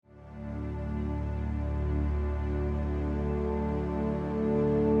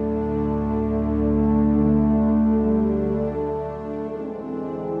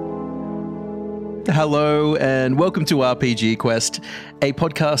Hello and welcome to RPG Quest, a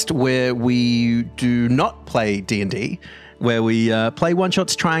podcast where we do not play D&D, where we play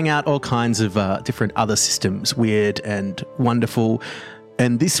one-shots trying out all kinds of different other systems, weird and wonderful.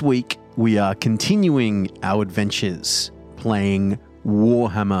 And this week we are continuing our adventures playing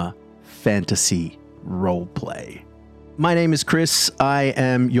Warhammer Fantasy Roleplay. My name is Chris. I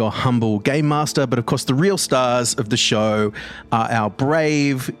am your humble game master, but of course the real stars of the show are our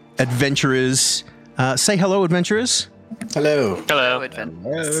brave adventurers. Say hello, adventurers. Hello. Hello.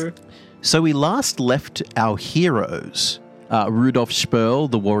 Hello. So we last left our heroes, Rudolph Sperl,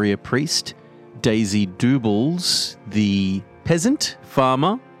 the warrior priest, Daisy Doubles, the peasant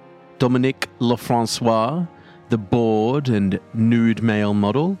farmer, Dominique Lefrancois, the bored and nude male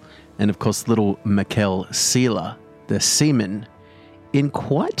model, and of course little Mikkel Seeler, the seaman, in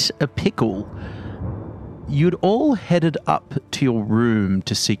quite a pickle. You'd all headed up to your room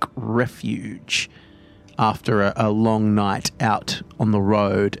to seek refuge after a long night out on the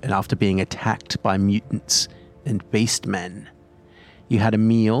road and after being attacked by mutants and beastmen. You had a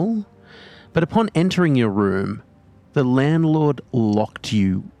meal, but upon entering your room, the landlord locked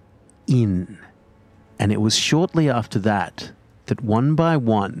you in. And it was shortly after that one by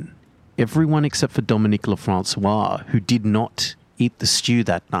one, everyone except for Dominique Lefrancois, who did not eat the stew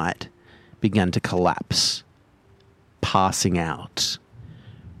that night, began to collapse, passing out.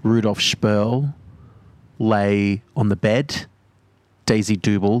 Rudolph Sperl lay on the bed, Daisy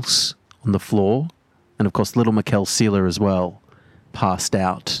Doubles on the floor, and of course little Mikkel Seeler as well, passed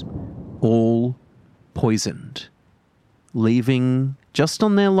out, all poisoned, leaving just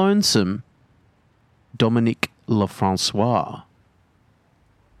on their lonesome Dominique Lefrancois.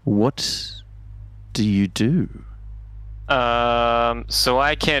 What do you do? So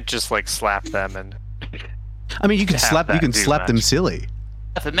I can't just slap them and. I mean, you can slap them silly.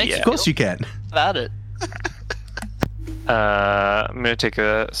 If it makes Of course you can. About it. I'm gonna take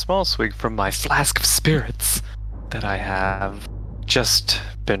a small swig from my flask of spirits that I have just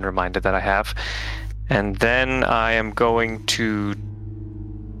been reminded that I have, and then I am going to.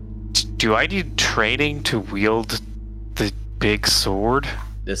 Do I need training to wield the big sword?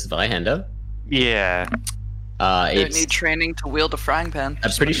 This Zweihander? Yeah. You don't need training to wield a frying pan.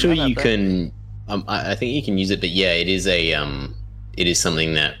 I'm pretty sure you can. I think you can use it, but yeah, it is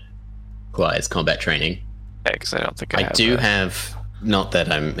something that requires combat training. Yeah, because I don't think I do have. Not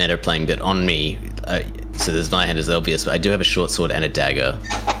that I'm meta playing, but on me. So the Zweihander is obvious, but I do have a short sword and a dagger.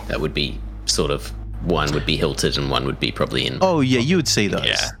 That would be sort of. One would be hilted and one would be probably in. Oh yeah, you would see those.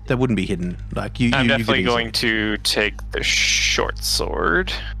 Yeah. That wouldn't be hidden. I'm definitely going to take the short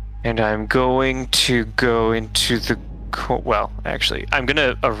sword, and I'm going to go into the. Well, actually, I'm going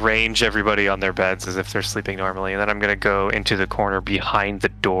to arrange everybody on their beds as if they're sleeping normally, and then I'm going to go into the corner behind the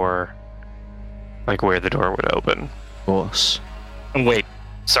door, like where the door would open. Of course. Wait,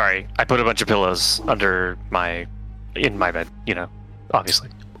 sorry, I put a bunch of pillows in my bed. Obviously.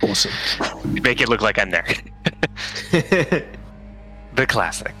 Awesome. Make it look like I'm there. The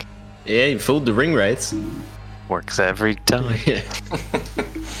classic. Yeah, you fooled the ring wraiths. Works every time.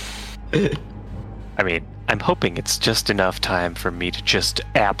 I mean, I'm hoping it's just enough time for me to just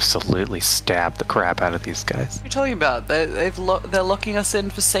absolutely stab the crap out of these guys. What are you talking about? They're locking us in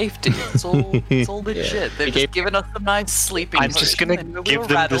for safety. It's all legit. They've just given us a nice sleeping. I'm just gonna give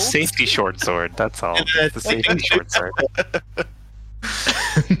them the safety short sword. That's all. The safety short sword.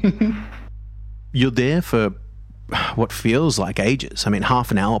 You're there for what feels like ages. I mean,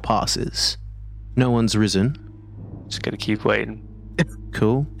 half an hour passes. No one's risen. Just gonna keep waiting.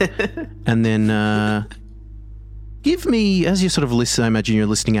 Cool. And then give me, as you sort of listen, I imagine you're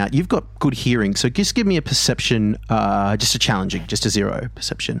listening out, you've got good hearing, so just give me a perception, just a 0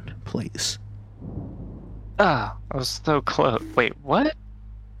 perception, please. Ah, I was so close. Wait, what?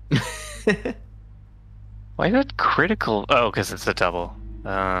 Why not critical? Oh, because it's a double.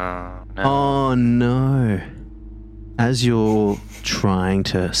 No. Oh, no. As you're trying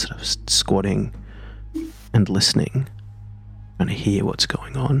to sort of squatting and listening, trying to hear what's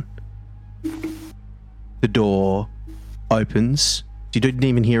going on, the door opens. You didn't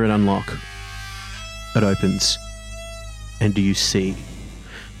even hear it unlock. It opens. And do you see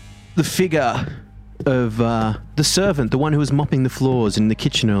the figure of the servant, the one who was mopping the floors in the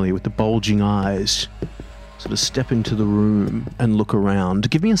kitchen earlier with the bulging eyes, sort of step into the room and look around.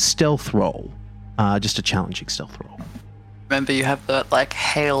 Give me a stealth roll. Just a challenging stealth roll. Remember, you have that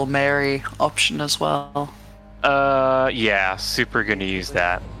Hail Mary option as well. Yeah, super gonna use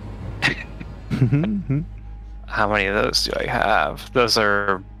that. How many of those do I have? Those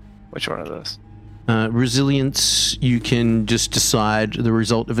are... Which one of those? Resilience, you can just decide the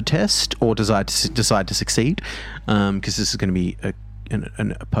result of a test or decide to succeed, because this is going to be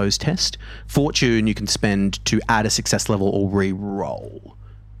an opposed test. Fortune, you can spend to add a success level or re-roll.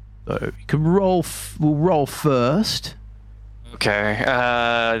 So you can roll. We'll roll first. Okay.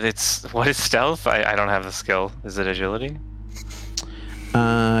 What is stealth? I don't have the skill. Is it agility?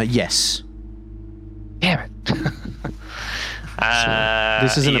 Yes. Damn it.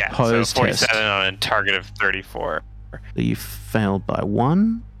 This is an opposed 47 test. on a target of 34. You failed by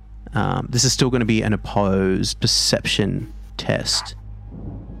 1. This is still going to be an opposed perception test.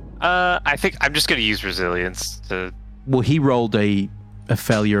 I think I'm just going to use resilience to... Well, he rolled a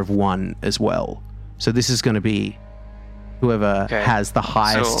failure of 1 as well. So this is going to be whoever has the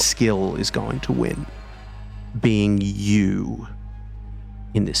highest skill is going to win, being you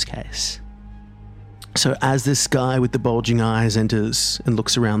in this case. So as this guy with the bulging eyes enters and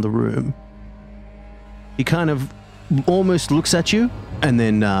looks around the room, he kind of almost looks at you, and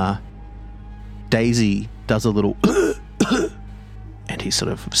then Daisy does a little and he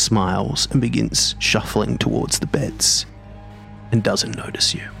sort of smiles and begins shuffling towards the beds and doesn't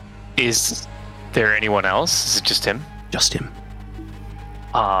notice you. Is there anyone else? Is it just him? Just him.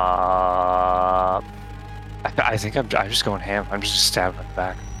 I think I'm just going ham. I'm just stabbing in the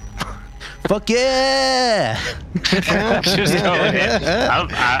back. Fuck yeah! Just going ham.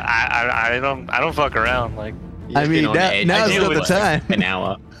 I don't fuck around. Like, I mean, now's not the time. An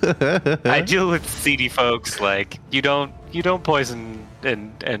hour. I deal with seedy folks. Like, you don't poison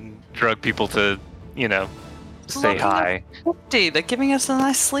and drug people to, say hi. They're giving us a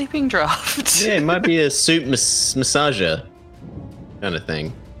nice sleeping draft. Yeah, it might be a soup massager kind of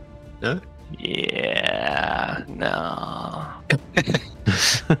thing. No? Yeah, no.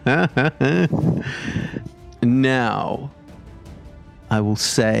 Now, I will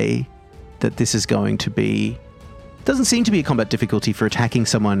say that this is going to be... Doesn't seem to be a combat difficulty for attacking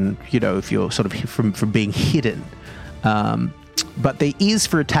someone, if you're sort of from being hidden. But there is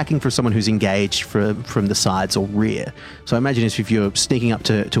for attacking for someone who's engaged from the sides or rear. So I imagine if you're sneaking up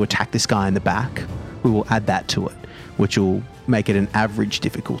to attack this guy in the back, we will add that to it, which will make it an average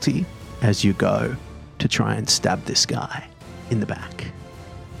difficulty as you go to try and stab this guy in the back.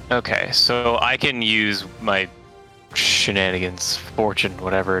 Okay, so I can use my shenanigans, fortune,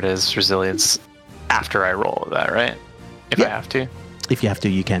 whatever it is, resilience, after I roll that, right? If I have to? If you have to,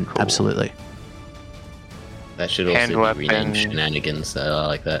 you can. Cool. Absolutely. That should also be renamed shenanigans, so I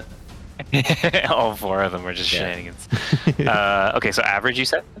like that. All 4 of them are just shenanigans. Okay, so average, you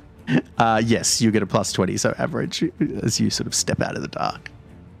said? Yes, you get a plus 20, so average as you sort of step out of the dark.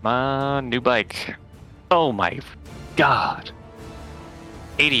 My new bike. Oh my god.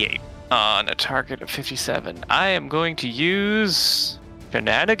 88 on a target of 57. I am going to use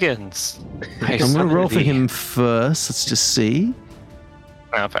shenanigans. I'm going to roll for him first. Let's just see.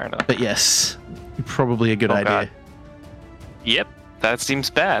 Oh, fair enough. But yes, probably a good idea. God. Yep, that seems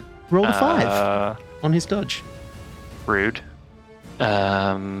bad. Roll a 5 on his dodge. Rude.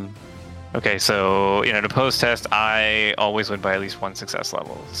 Okay, so in an opposed test, I always win by at least 1 success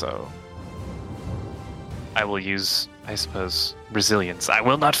level, so I will use, I suppose, resilience. I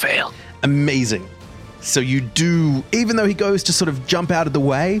will not fail. Amazing. So you do, even though he goes to sort of jump out of the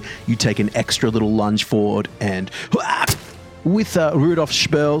way, you take an extra little lunge forward and with Rudolf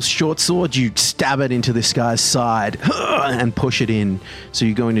Sperl's short sword, you stab it into this guy's side and push it in. So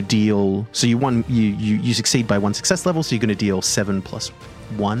you're going to deal, so you succeed by 1 success level, so you're going to deal 7 plus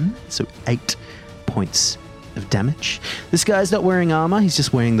 1, so 8 points of damage. This guy's not wearing armor, he's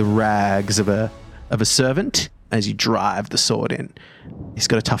just wearing the rags of a servant as you drive the sword in. He's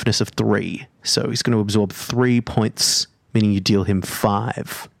got a toughness of 3, so he's going to absorb 3 points, meaning you deal him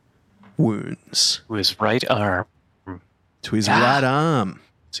 5 wounds. To his right arm. To his right arm.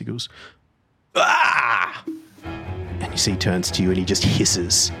 So he goes, ah! And you see he turns to you and he just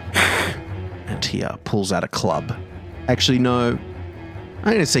hisses. And he pulls out a club. Actually, no. I'm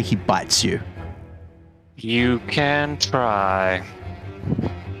going to say he bites you. You can try.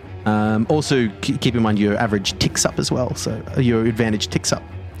 Also, keep in mind your average ticks up as well. So your advantage ticks up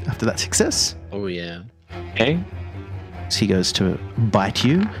after that success. Oh, yeah. Okay. So he goes to bite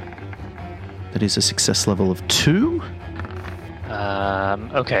you. That is a success level of 2.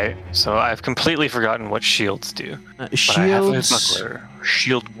 Okay, so I've completely forgotten what shields do. Shields. I have a buckler.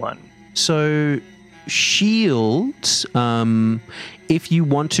 Shield 1. So shields, if you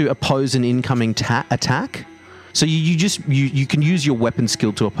want to oppose an incoming attack, so you can use your weapon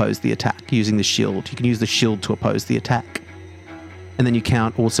skill to oppose the attack using the shield. You can use the shield to oppose the attack. And then you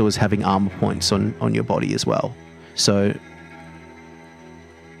count also as having armor points on your body as well. So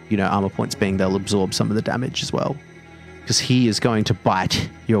armor points being, they'll absorb some of the damage as well. Because he is going to bite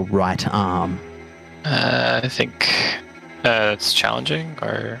your right arm. I think it's challenging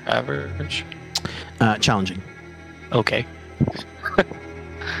or average? Challenging. Okay.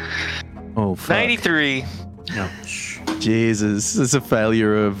 Oh, fuck. 93. Jesus. It's a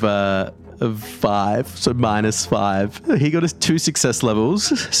failure of 5, so -5. He got his 2 success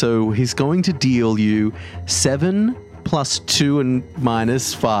levels, so he's going to deal you 7 plus 2 and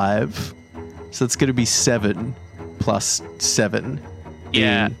 -5. So it's going to be 7 plus 7.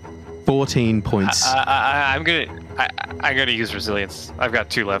 Yeah. 14 points. I'm gonna use resilience. I've got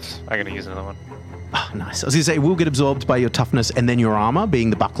 2 left. I'm gonna use another one. Oh, nice. I was going to say, it will get absorbed by your toughness and then your armor, being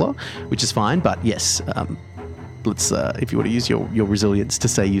the buckler, which is fine. But yes, let's, if you want to use your resilience to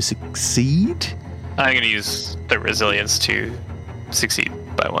say you succeed. I'm going to use the resilience to succeed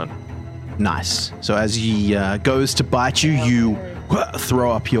by 1. Nice. So as he goes to bite you, you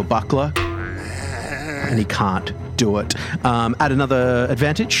throw up your buckler, and he can't do it. Add another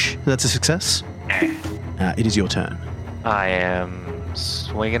advantage. That's a success. It is your turn. I am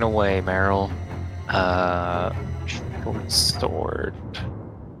swinging away, Meryl. Short sword.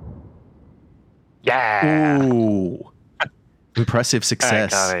 Yeah. Ooh. Impressive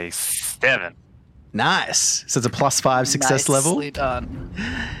success. I got a 7. Nice. So it's a +5 success level. Nicely done.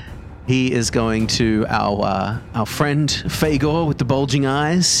 He is going to our friend Fagor with the bulging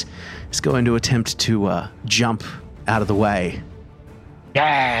eyes. Is going to attempt to jump out of the way.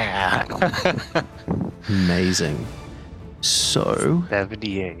 Yeah. Amazing. So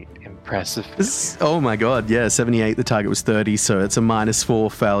 78. Impressive. oh my god, yeah, 78. The target was 30, so it's a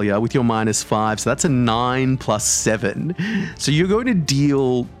 -4 failure with your -5. So that's a 9 plus 7. So you're going to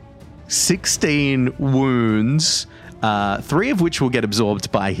deal 16 wounds, 3 of which will get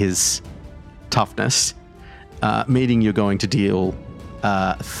absorbed by his toughness, meaning you're going to deal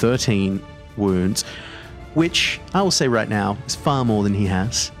 13 wounds, which I will say right now is far more than he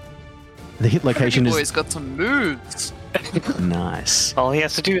has. The hit location is... Boy's got some moves. Nice. All he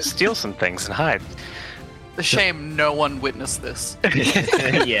has to do is steal some things and hide. The shame no one witnessed this.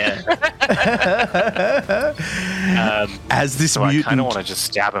 Yeah. As this so mutant... I kind of want to just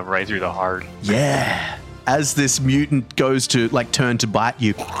stab him right through the heart. Yeah. As this mutant goes to, turn to bite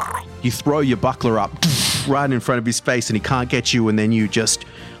you, you throw your buckler up right in front of his face and he can't get you, and then you just,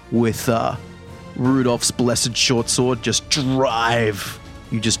 with Rudolph's blessed short sword, just drive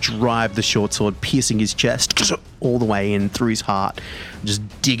the short sword, piercing his chest all the way in through his heart. Just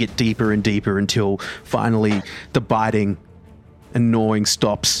dig it deeper and deeper until finally the biting and gnawing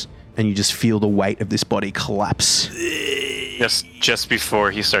stops and you just feel the weight of this body collapse. Just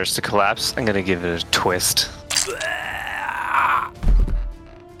before he starts to collapse, I'm going to give it a twist.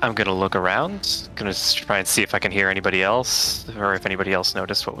 I'm going to look around, going to try and see if I can hear anybody else or if anybody else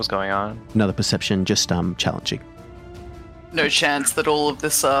noticed what was going on. Another perception, just challenging. No chance that all of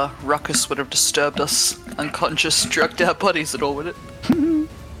this ruckus would have disturbed us unconscious, drugged out bodies at all, would it?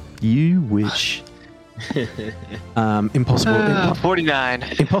 You wish. Impossible. 49.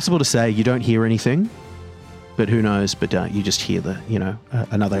 Impossible to say. You don't hear anything, but who knows? But you just hear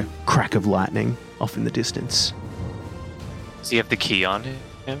another crack of lightning off in the distance. Does he have the key on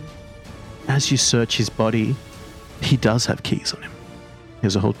him? As you search his body, he does have keys on him.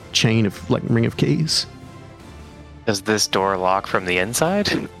 There's a whole chain of ring of keys. Does this door lock from the inside?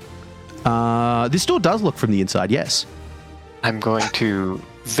 This door does look from the inside, yes. I'm going to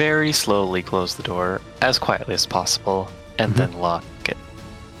very slowly close the door as quietly as possible and then lock it.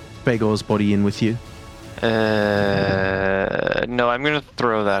 Bagor's body in with you? No, I'm going to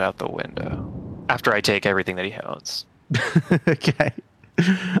throw that out the window after I take everything that he owns. Okay.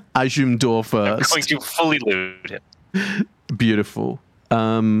 I assume door first. I'm going to fully loot him. Beautiful.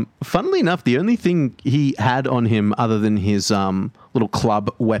 Funnily enough, the only thing he had on him other than his little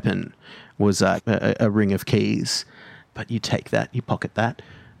club weapon was a ring of keys. But you take that, you pocket that.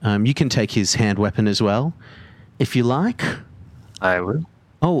 You can take his hand weapon as well, if you like. I will.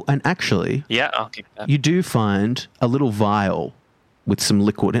 Oh, and actually, yeah, I'll keep that. You do find a little vial with some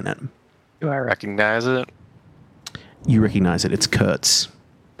liquid in it. Do I recognize it? You recognize it. It's Kurt's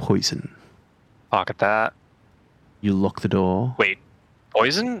poison. Pocket that. You lock the door. Wait,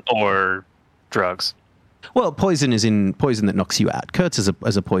 poison or drugs? Well, poison is in poison that knocks you out. Kurt's is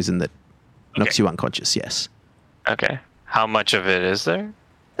a poison that knocks you unconscious, yes. Okay. How much of it is there?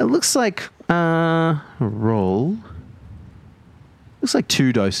 It looks like roll. Looks like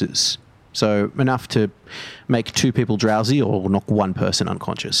 2 doses. So enough to make 2 people drowsy or knock 1 person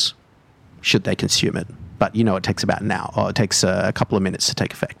unconscious, should they consume it. But it takes about an hour, or it takes a couple of minutes to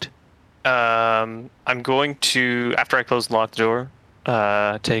take effect. I'm going to, after I close and lock the door,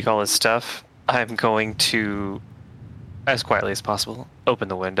 take all his stuff, I'm going to, as quietly as possible, open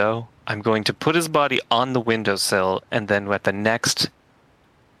the window. I'm going to put his body on the windowsill, and then at the next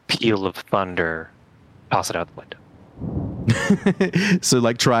peal of thunder, toss it out the window. So,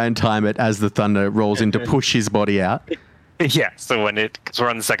 like, try and time it as the thunder rolls in to push his body out. Yeah, so because we're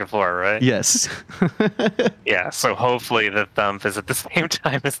on the second floor, right? Yes. Yeah, so hopefully the thump is at the same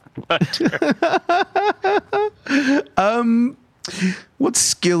time as the thunder. What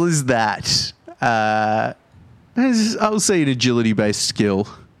skill is that? I'll say an agility-based skill.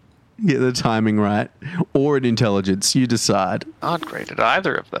 Get the timing right, or an intelligence. You decide. Not great at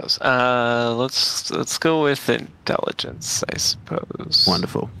either of those. Let's go with intelligence, I suppose.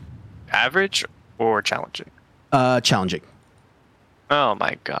 Wonderful. Average or challenging? Challenging. Oh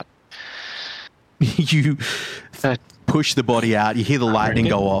my god. You push the body out. You hear the lightning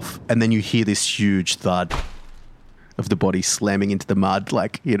go off, and then you hear this huge thud of the body slamming into the mud,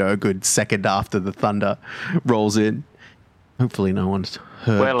 like, a good second after the thunder rolls in. Hopefully no one's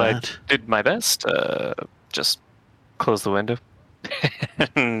heard that. I did my best. Just close the window.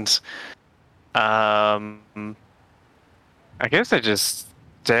 And I guess I just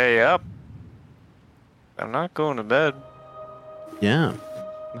stay up. I'm not going to bed. Yeah.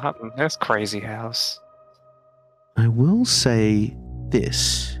 Not in this crazy house. I will say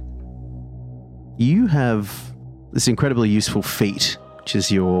this. You have this incredibly useful feat, which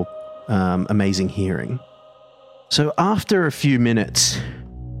is your amazing hearing. So after a few minutes,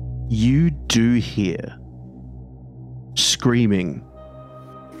 you do hear screaming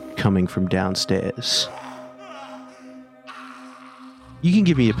coming from downstairs. You can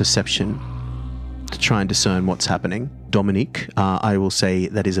give me a perception to try and discern what's happening. Dominique, I will say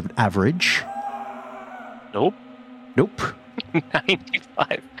that is an average. Nope.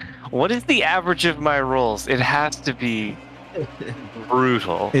 95. What is the average of my rolls? It has to be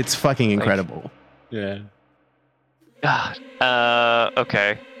brutal. It's fucking incredible. Yeah. God.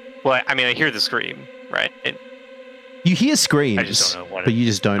 Okay. Well, I mean, I hear the scream, right? You hear screams, I just don't know but you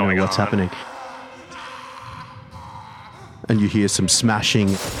just don't know what's happening. And you hear some smashing,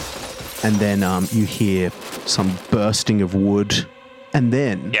 and then you hear some bursting of wood, and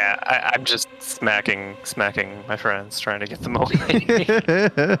then... Yeah, I'm just smacking my friends, trying to get them away.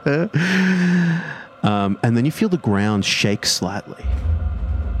 And then you feel the ground shake slightly.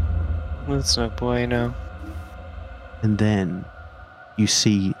 That's no bueno. And then you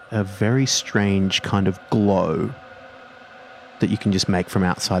see a very strange kind of glow that you can just make from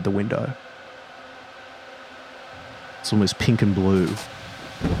outside the window. It's almost pink and blue.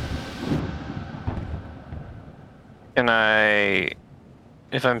 Can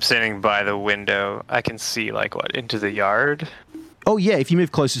if I'm standing by the window, I can see, like, what, into the yard? Oh yeah, if you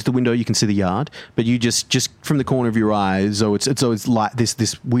move closer to the window, you can see the yard. But you just from the corner of your eye, so it's light.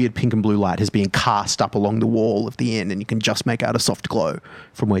 This weird pink and blue light has been cast up along the wall of the inn, and you can just make out a soft glow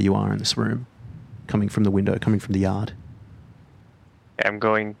from where you are in this room, coming from the window, coming from the yard. I'm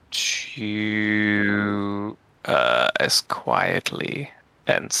going to, as quietly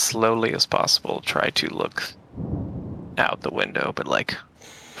and slowly as possible, try to look out the window, but, like,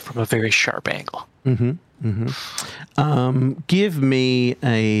 from a very sharp angle. Mm-hmm. Give me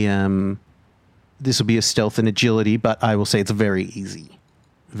a. This will be a stealth and agility, but I will say it's very easy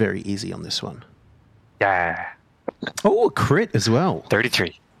on this one. Yeah. Oh, a crit as well.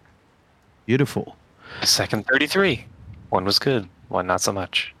 33. Beautiful. Second 33. One was good. One not so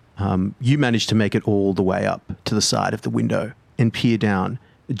much. You managed to make it all the way up to the side of the window and peer down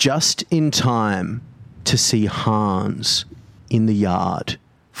just in time to see Hans in the yard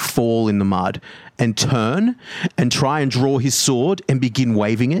fall in the mud and turn and try and draw his sword and begin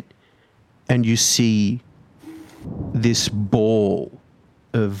waving it. And you see this ball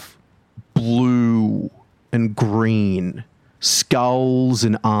of blue and green skulls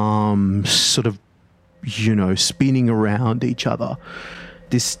and arms sort of, spinning around each other.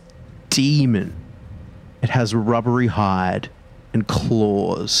 This demon, it has rubbery hide and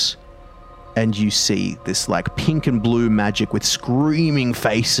claws. And you see this, like, pink and blue magic with screaming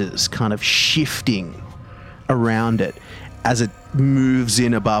faces kind of shifting around it as it moves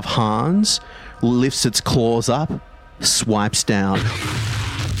in above Hans, lifts its claws up, swipes down,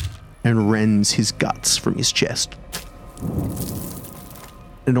 and rends his guts from his chest.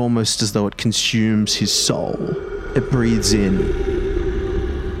 And almost as though it consumes his soul, it breathes in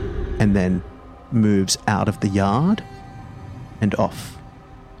and then moves out of the yard and off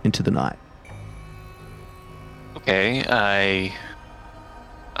into the night. Okay, I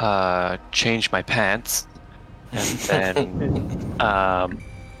change my pants and then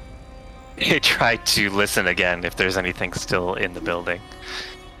I try to listen again if there's anything still in the building.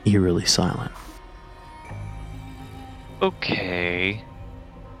 Eerily silent. Okay.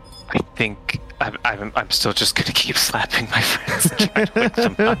 I think I'm still just gonna keep slapping my friends and trying to wake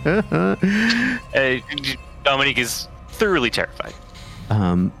them up. Dominique is thoroughly terrified.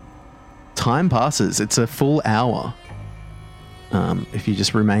 Time passes. It's a full hour. If you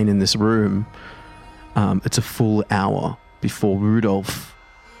just remain in this room, it's a full hour before Rudolph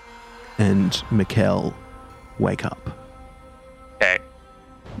and Mikkel wake up. Okay.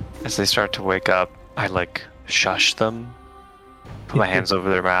 As they start to wake up, I shush them, put my hands over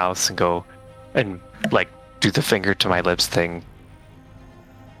their mouths and go and do the finger to my lips thing.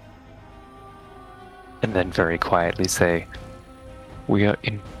 And then very quietly say, "We are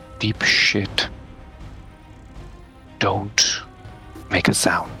in deep shit. Don't make a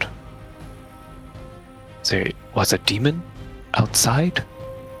sound. There was a demon outside.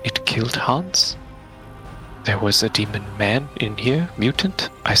 It killed Hans. There was a demon man in here, mutant.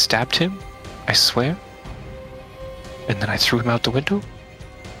 I stabbed him, I swear. And then I threw him out the window.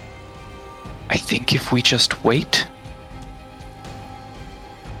 I think if we just wait,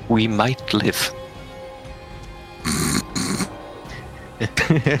 we might live."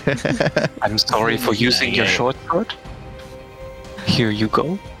 I'm sorry for using your short sword. Here you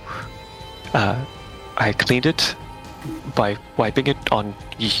go. I cleaned it by wiping it on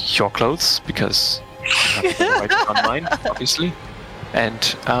your clothes because I'm not gonna wipe it on mine, obviously.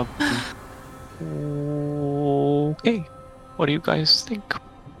 And okay, what do you guys think?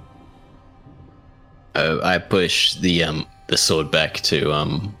 I push the sword back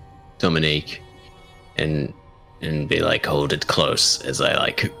to Dominique and be like, hold it close as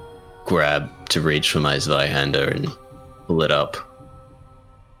I grab to reach for my Zweihander and pull it up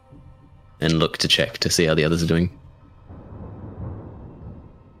and look to check to see how the others are doing.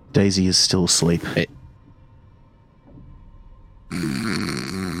 Daisy is still asleep.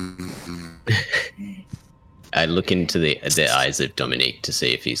 I look into the eyes of Dominique to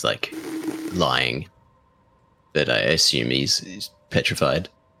see if he's lying, but I assume he's petrified.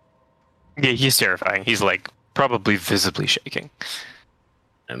 Yeah, he's terrifying. He's probably visibly shaking.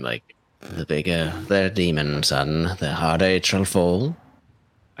 I'm like, the bigger the demon, son, the harder it shall fall.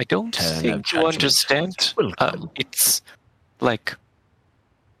 I don't think you understand. It's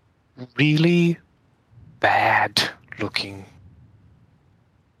really bad looking.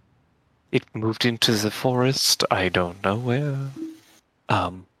 It moved into the forest. I don't know where.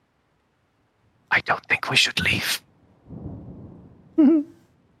 I don't think we should leave.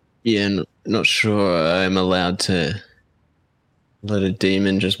 Yeah, not sure I'm allowed to let a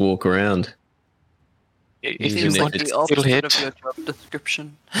demon just walk around. If Seems you like want the to opposite hit, of your job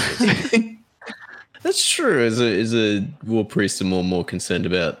description. That's true. As a war priest, I'm more concerned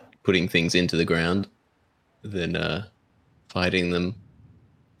about putting things into the ground than fighting them.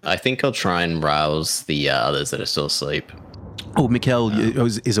 I think I'll try and rouse the others that are still asleep. Oh, Mikkel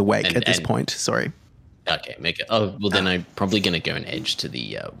is awake at this point. Sorry. Okay, make it. Oh, well, then I'm probably going to go and edge to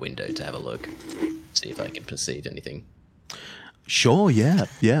the window to have a look, see if I can perceive anything. Sure, yeah.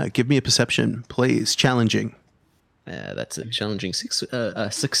 Give me a perception, please. Challenging. That's a challenging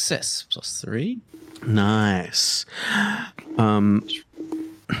success +3. Nice.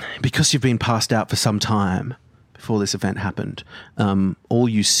 Because you've been passed out for some time before this event happened, all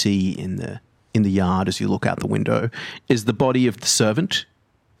you see in the yard as you look out the window is the body of the servant,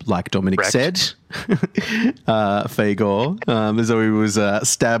 like Dominic said, Fagor, as though he was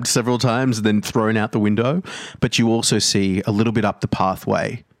stabbed several times and then thrown out the window. But you also see a little bit up the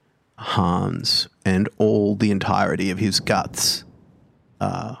pathway, Hans and all the entirety of his guts,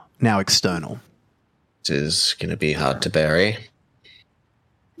 now external. It is going to be hard to bury.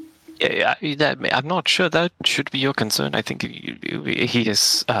 Yeah, I'm not sure that should be your concern. I think he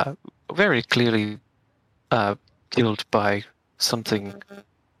is very clearly killed by something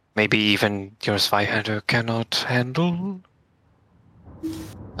maybe even your Zweihander cannot handle.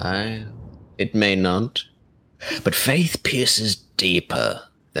 It may not, but faith pierces deeper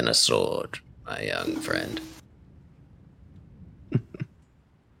than a sword, my young friend.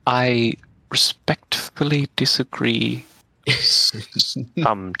 I respectfully disagree.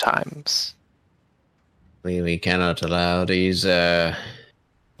 Sometimes. We cannot allow these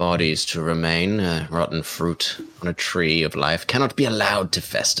bodies to remain. Rotten fruit on a tree of life cannot be allowed to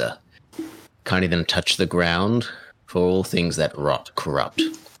fester. Can't even touch the ground, for all things that rot corrupt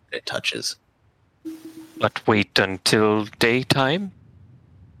it touches. But wait until daytime?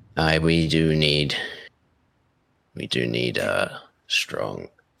 We do need strong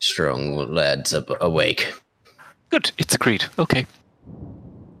lads awake. Good, it's agreed. Okay.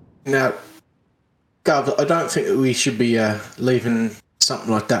 Now, Gov, I don't think that we should be leaving something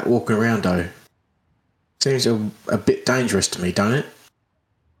like that walking around, though. Seems a bit dangerous to me, don't it?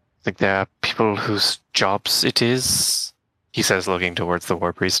 I think there are people whose jobs it is, he says, looking towards the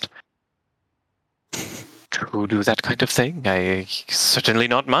war priest, to do that kind of thing. Certainly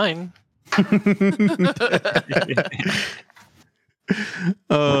not mine.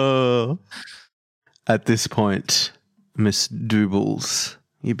 At this point, Miss Doubles,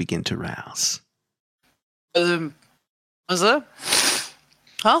 you begin to rouse. Was it?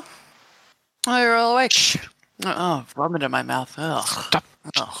 Huh? Oh, you're all awake. Oh, vomit in my mouth. Ugh. Stop.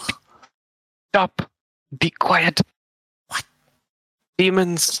 Ugh. Stop. Be quiet. What?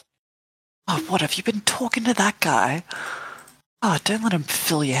 Demons. Oh, what, have you been talking to that guy? Oh, don't let him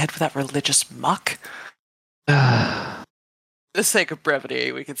fill your head with that religious muck. For the sake of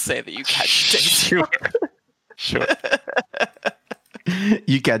brevity, we could say that you catch Daisy. Sure.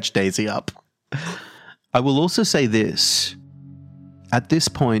 You catch Daisy up. I will also say this. At this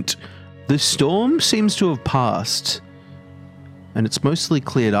point, the storm seems to have passed, and it's mostly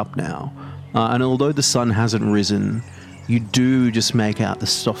cleared up now. And although the sun hasn't risen, you do just make out the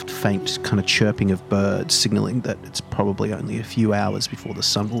soft, faint kind of chirping of birds, signaling that it's probably only a few hours before the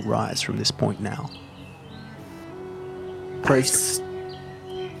sun will rise from this point now. Priest,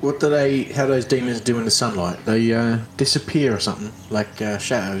 how do those demons do in the sunlight? They disappear or something, like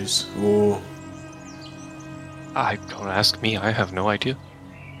shadows, or... Don't ask me, I have no idea.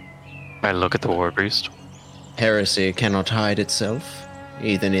 I look at the war priest. Heresy cannot hide itself,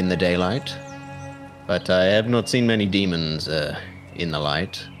 even in the daylight. But I have not seen many demons in the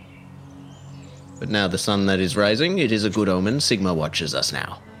light. But now the sun that is rising, it is a good omen. Sigma watches us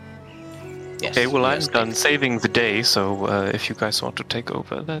now. Yes, Okay, well, I'm yes, done saving the day, so if you guys want to take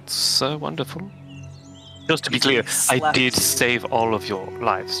over, that's wonderful. Just to be clear, I did save all of your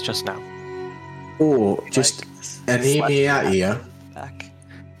lives just now. Or just, and hear me out here, Back.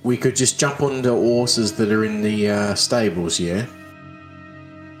 we could just jump on the horses that are in the stables, yeah?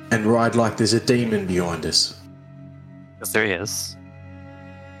 And ride like there's a demon behind us. Yes, there is.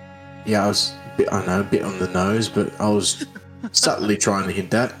 Yeah, I was a bit on the nose, but I was subtly trying to hint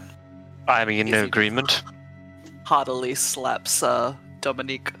that. I'm in agreement. Heartily slaps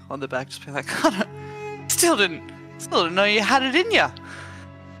Dominique on the back, just be like, still didn't know you had it in you.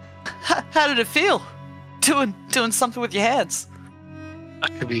 How did it feel? Doing something with your hands.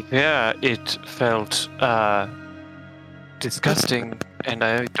 To be fair, it felt disgusting, and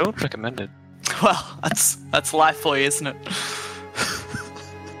I don't recommend it. Well, that's life for you, isn't it?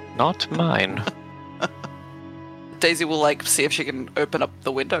 Not mine. Daisy will see if she can open up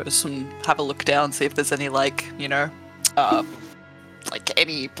the windows and have a look down, see if there's any any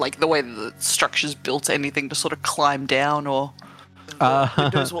the way the structure's built, anything to sort of climb down, or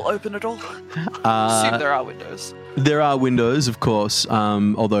windows will open at all. Assume there are windows. There are windows, of course,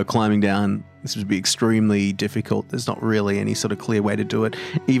 although climbing down, this would be extremely difficult. There's not really any sort of clear way to do it.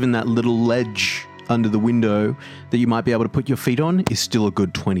 Even that little ledge under the window that you might be able to put your feet on is still a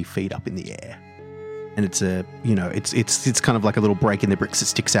good 20 feet up in the air. And it's it's kind of like a little break in the bricks that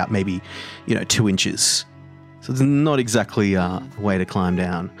sticks out maybe, 2 inches. So it's not exactly a way to climb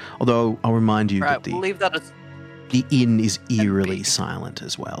down. Although I'll remind you that We'll leave that as... the inn is eerily silent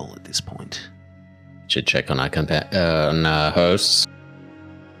as well at this point. Should check on our hosts.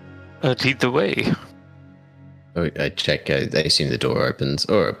 Lead the way. I check. I assume the door opens,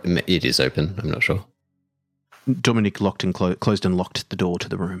 or it is open. I'm not sure. Dominic locked and closed and locked the door to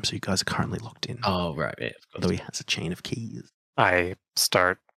the room, so you guys are currently locked in. Oh, right. Yeah, Although he has a chain of keys. I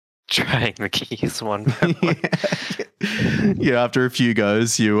start trying the keys one by one. Yeah, after a few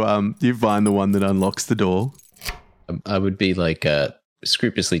goes, you find the one that unlocks the door. I would be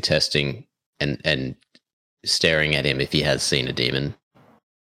scrupulously testing and staring at him if he has seen a demon,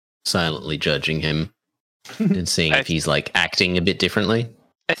 silently judging him and seeing if he's acting a bit differently.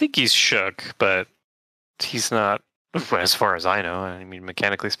 I think he's shook, but he's not, as far as I know. I mean,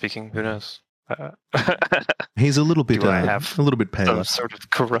 mechanically speaking, who knows? He's a little bit pale. Some sort of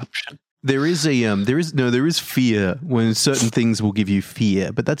corruption. There is fear when certain things will give you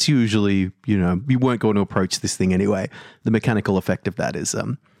fear, but that's usually, you weren't going to approach this thing anyway. The mechanical effect of that is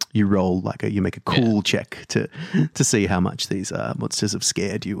you roll you make a cool check to see how much these monsters have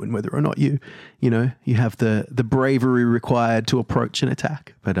scared you and whether or not you have the bravery required to approach an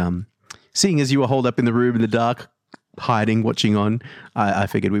attack. But seeing as you were holed up in the room in the dark, hiding, watching on, I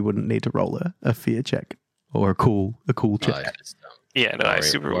figured we wouldn't need to roll a fear check or a cool check. I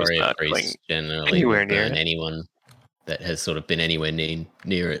super was not going generally anywhere near anyone that has sort of been anywhere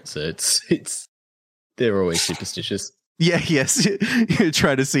near it. So it's they're always superstitious. Yeah, yes. You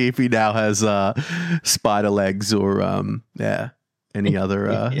try to see if he now has spider legs or any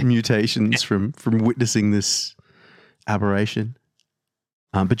other mutations from witnessing this aberration.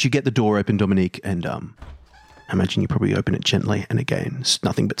 But you get the door open, Dominique, and I imagine you probably open it gently, and again, it's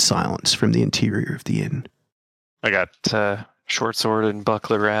nothing but silence from the interior of the inn. I got short sword and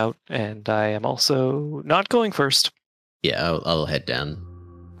buckler out, and I am also not going first. Yeah, I'll head down.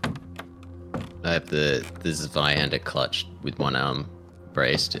 I have this Viander clutch with one arm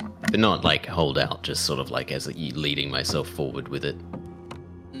braced, but not like hold out, just sort of like as leading myself forward with it,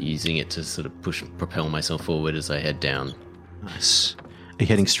 using it to sort of propel myself forward as I head down. Nice. Are you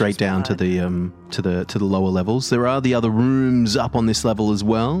heading straight down to the lower levels? There are the other rooms up on this level as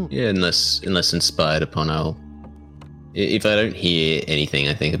well. Yeah, unless inspired upon, if I don't hear anything,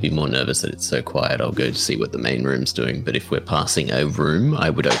 I think I'd be more nervous that it's so quiet. I'll go to see what the main room's doing. But if we're passing a room, I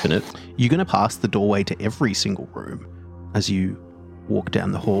would open it. You're going to pass the doorway to every single room as you walk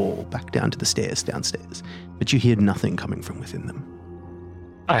down the hall, back down to the stairs downstairs. But you hear nothing coming from within them.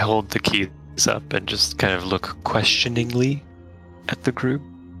 I hold the keys up and just kind of look questioningly at the group.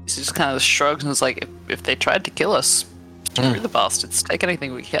 He just kind of shrugs and is like, if they tried to kill us, screw the bastards. Take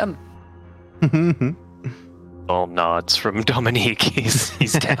anything we can. All nods from Dominique.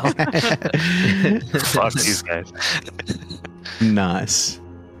 He's down. Fuck these guys. Nice.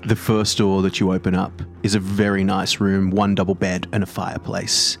 The first door that you open up is a very nice room, one double bed and a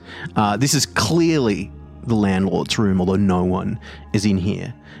fireplace. This is clearly the landlord's room, although no one is in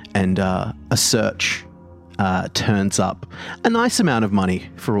here. And a search turns up a nice amount of money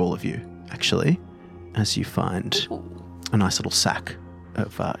for all of you, actually, as you find a nice little sack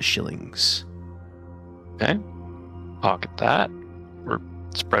of shillings. Okay. Pocket that. Or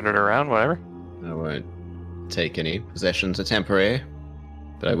spread it around, whatever. I won't take any possessions are temporary,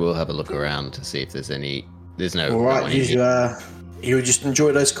 but I will have a look around to see if there's any. There's no. All right, you just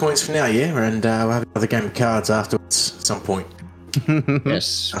enjoy those coins for now, yeah, and we'll have another game of cards afterwards at some point.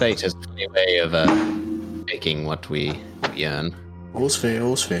 Yes, fate has a funny way of taking what we earn. All's fair,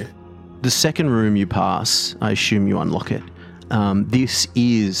 all's fair. The second room you pass, I assume you unlock it. This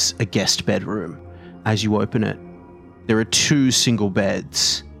is a guest bedroom. As you open it, there are 2 single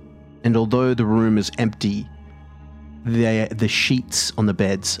beds, and although the room is empty, the sheets on the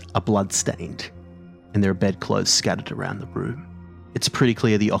beds are blood-stained, and there are bedclothes scattered around the room. It's pretty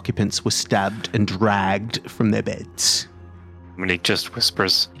clear the occupants were stabbed and dragged from their beds. Dominique just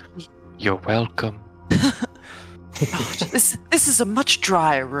whispers, "You're welcome." This is a much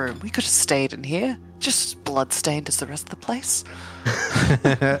drier room. We could have stayed in here. Just as blood-stained as the rest of the place.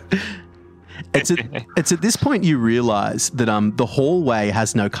 It's at this point you realize that the hallway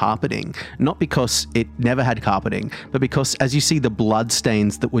has no carpeting, not because it never had carpeting, but because as you see the blood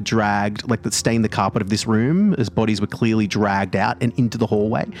stains that were dragged, like that stained the carpet of this room, as bodies were clearly dragged out and into the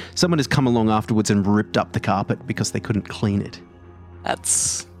hallway, someone has come along afterwards and ripped up the carpet because they couldn't clean it.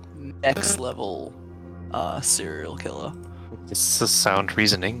 That's next level serial killer. It's a sound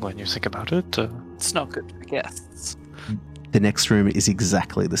reasoning when you think about it. It's not good for guests. The next room is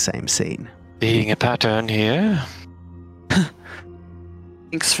exactly the same scene. Being a pattern here.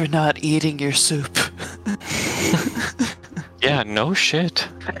 Thanks for not eating your soup. Yeah, no shit.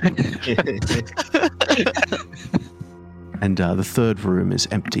 And the third room is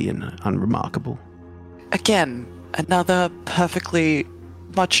empty and unremarkable. Again, another perfectly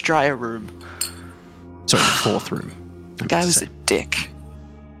much drier room. Sorry, the fourth room. The guy was a dick.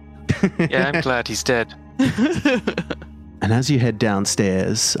 Yeah, I'm glad he's dead. And as you head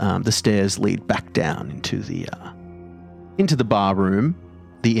downstairs, the stairs lead back down into the bar room,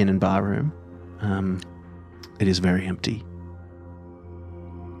 the inn and bar room. It is very empty.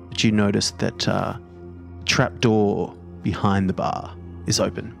 But you notice that trap door behind the bar is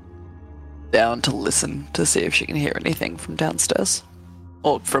open. Down to listen to see if she can hear anything from downstairs.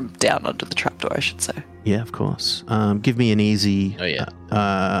 Or from down under the trapdoor, I should say. Yeah, of course. Give me an easy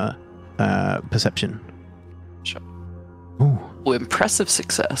perception. Sure. Ooh. Oh, impressive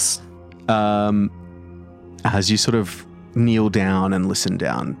success. As you sort of kneel down and listen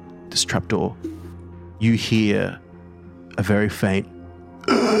down this trapdoor, you hear a very faint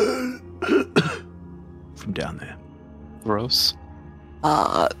from down there. Gross.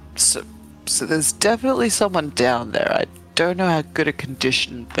 So there's definitely someone down there. I don't know how good a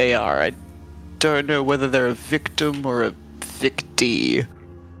condition they are. I don't know whether they're a victim or a victee.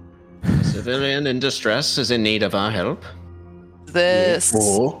 Civilian in distress is in need of our help. There's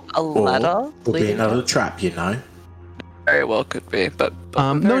a ladder. Could be another trap, you know. Very well could be, but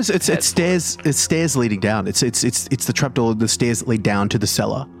no, it's stairs. It's stairs leading down. It's the trapdoor. The stairs that lead down to the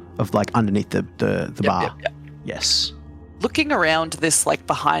cellar of like underneath the bar. Yep. Yes. looking around this, like,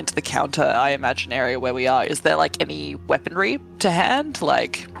 behind the counter, I imagine, area where we are, is there, like, any weaponry to hand?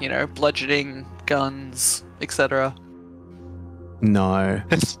 Like, you know, bludgeoning, guns, etc.? No.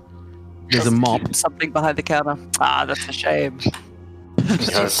 There's a mop. Something behind the counter. Ah, that's a shame.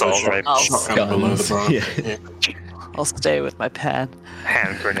 That's all right. Shotgun below the bar. Yeah. I'll stay with my pan.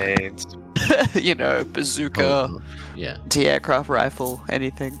 Hand grenades. You know, bazooka, Oh, yeah. anti-aircraft rifle,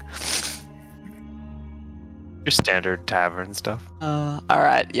 anything. Your standard tavern stuff. All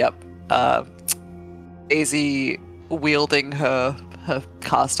right. Yep. Daisy wielding her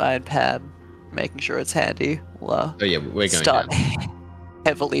cast iron pan, making sure it's handy. Will Oh yeah, we're going start down.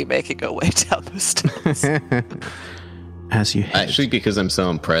 heavily making her way down the stairs. As you head. Actually, because I'm so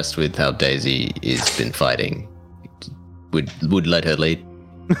impressed with how Daisy has been fighting, would let her lead.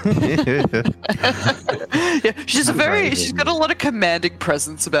 Yeah, she's got a lot of commanding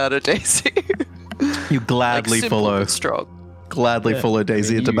presence about her, Daisy. You gladly Like, simple follow. but strong. Gladly follow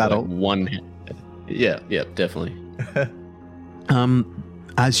Daisy into You, battle. Yeah, definitely.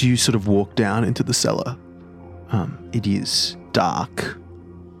 As you sort of walk down into the cellar, it is dark.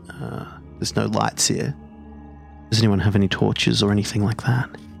 There's no lights here. Does anyone have any torches or anything like that?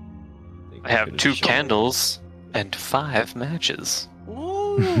 I have 2 candles and 5 matches.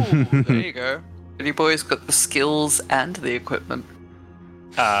 Ooh, there you go. Any boys got the skills and the equipment.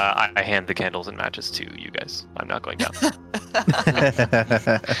 I hand the candles and matches to you guys. I'm not going down.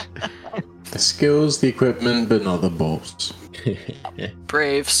 The skills, the equipment, but not the balls.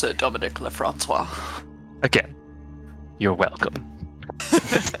 Brave Sir Dominic Lefrancois. Again, you're welcome.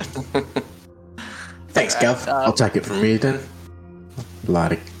 Thanks, Gav. I'll take it from you then.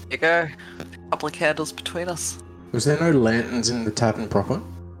 Bloody. There you go. Couple of candles between us. Was there no lanterns in the tavern proper?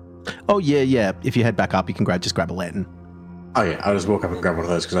 Oh, yeah. If you head back up, you can just grab a lantern. Oh yeah, I'll just walk up and grab one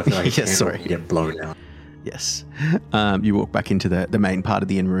of those because I feel like Yeah, the sorry. candle can get blown out. Yes. You walk back into the main part of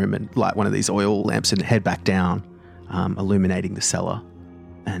the inn room and light one of these oil lamps and head back down, illuminating the cellar.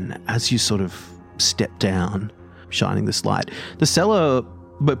 And as you sort of step down, shining this light, the cellar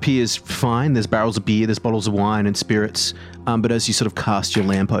appears fine. There's barrels of beer, there's bottles of wine and spirits. But as you sort of cast your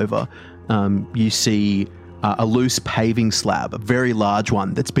lamp over, you see a loose paving slab, a very large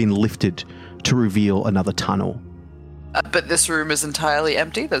one that's been lifted to reveal another tunnel. But this room is entirely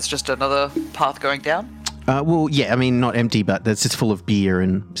empty. There's just another path going down. Well, yeah, I mean, not empty, but it's just full of beer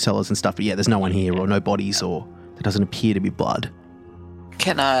and cellars and stuff. But yeah, there's no one here or no bodies or there doesn't appear to be blood.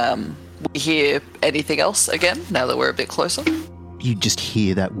 Can we hear anything else again now that we're a bit closer? You just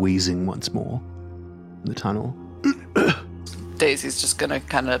hear that wheezing once more in the tunnel. Daisy's just gonna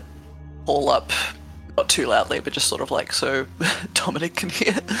kind of haul up, not too loudly, but just sort of like so Dominic can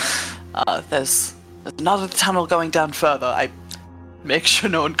hear. There's another tunnel going down further. I make sure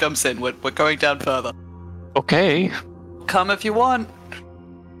no one comes in. We're going down further. Okay. Come if you want.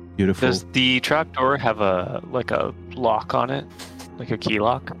 Beautiful. Does the trapdoor have a lock on it? Like a key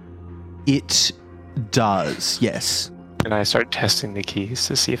lock? It does, yes. And I start testing the keys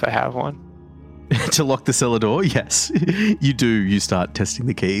to see if I have one. To lock the cellar door, yes. You do. You start testing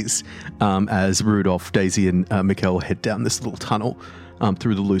the keys as Rudolph, Daisy, and Mikkel head down this little tunnel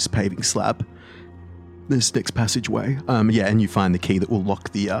through the loose paving slab. This next passageway. And you find the key that will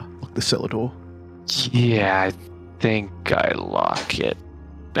lock the cellar door. Yeah, I think I lock it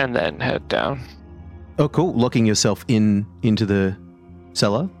and then head down. Oh, cool. Locking yourself into the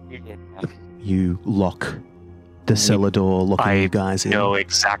cellar. Yeah. You lock the cellar door, locking you guys in. I know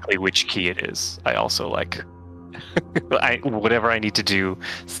exactly which key it is. I also whatever I need to do,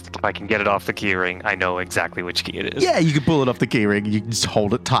 if I can get it off the key ring, I know exactly which key it is. Yeah, you can pull it off the key ring. You can just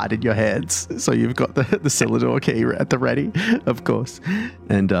hold it tight in your hands. So you've got the cellar door key at the ready, of course.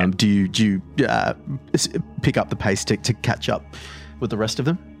 And do you pick up the pace to catch up with the rest of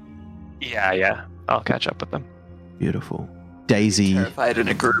them? Yeah. I'll catch up with them. Beautiful. Daisy. Terrified in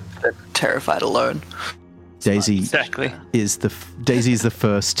a group, then terrified alone. Daisy Exactly. is the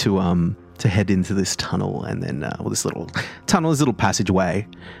first to head into this tunnel, and then this little tunnel, this little passageway,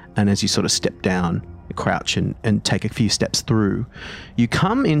 and as you sort of step down, you crouch and take a few steps through, you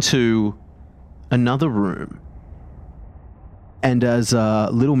come into another room. And as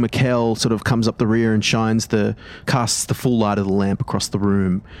little Mikkel sort of comes up the rear and casts the full light of the lamp across the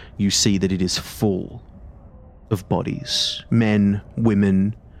room, you see that it is full of bodies, men,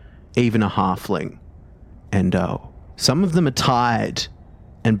 women, even a halfling. And some of them are tied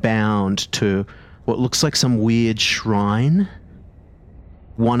and bound to what looks like some weird shrine.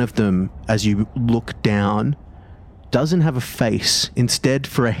 One of them, as you look down, doesn't have a face. Instead,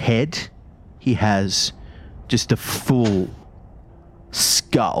 for a head, he has just a full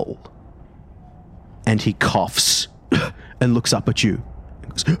skull. And he coughs and looks up at you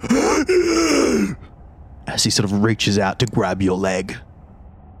and goes, as he sort of reaches out to grab your leg.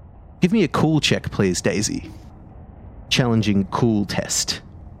 Give me a cool check, please, Daisy. Challenging cool test.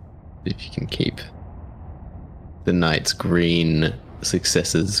 If you can keep the knight's green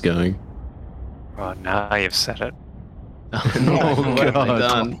successes going. Oh, now you've said it. Oh, What have I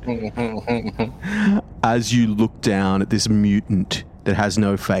God. done? As you look down at this mutant that has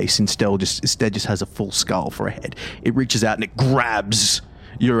no face, instead just has a full skull for a head, it reaches out and it grabs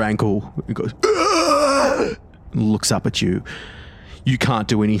your ankle. It goes, "Ugh!" and looks up at you. You can't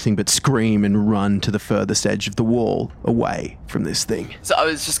do anything but scream and run to the furthest edge of the wall, away from this thing. So I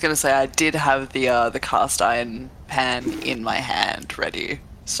was just gonna say I did have the cast iron pan in my hand ready,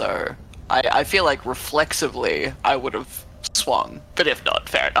 so I feel like reflexively I would have swung, but if not,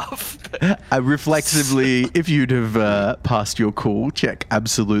 fair enough. Reflexively, if you'd have passed your cool check,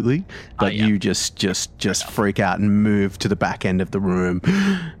 absolutely. But yeah. you just freak out and move to the back end of the room.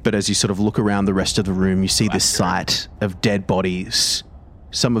 But as you sort of look around the rest of the room, you see this sight of dead bodies,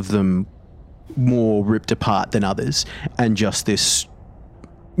 some of them more ripped apart than others, and just this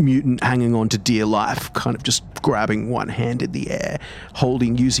mutant hanging on to dear life, kind of just grabbing one hand in the air,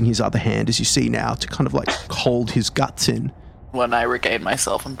 using his other hand, as you see now, to kind of like hold his guts in. When I regain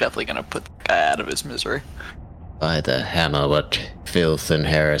myself, I'm definitely gonna put the guy out of his misery. By the hammer, what filth and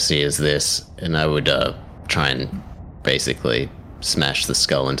heresy is this? And I would try and basically smash the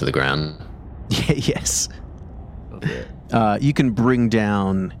skull into the ground. Yeah, yes. You can bring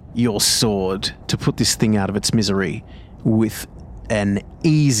down your sword to put this thing out of its misery with an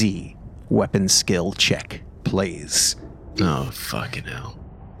easy weapon skill check, please. Oh, fucking hell.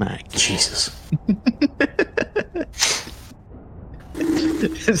 Mate. Jesus.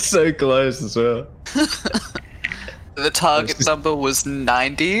 It's so close as well. The target number was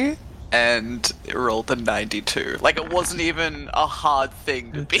 90, and it rolled a 92. Like, it wasn't even a hard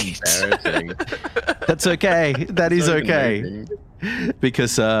thing to beat. Embarrassing. That's okay. That is So okay. amazing.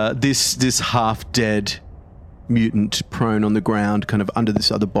 Because this half-dead mutant prone on the ground, kind of under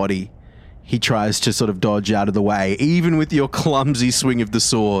this other body, he tries to sort of dodge out of the way. Even with your clumsy swing of the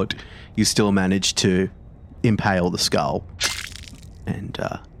sword, you still manage to impale the skull and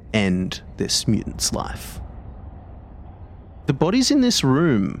end this mutant's life. The bodies in this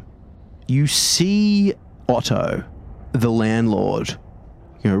room, you see Otto, the landlord,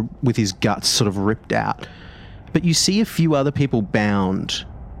 with his guts sort of ripped out. But you see a few other people bound,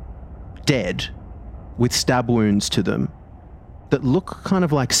 dead, with stab wounds to them, that look kind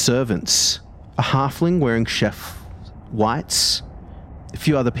of like servants. A halfling wearing chef whites, a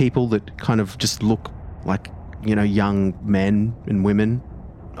few other people that kind of just look like, young men and women,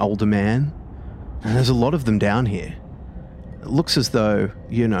 older man. And there's a lot of them down here. It looks as though,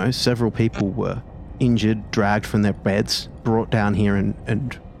 several people were injured, dragged from their beds, brought down here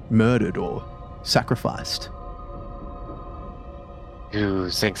and murdered or sacrificed. You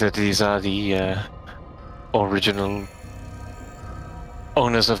think that these are the original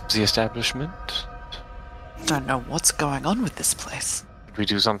owners of the establishment? Don't know what's going on with this place. Did we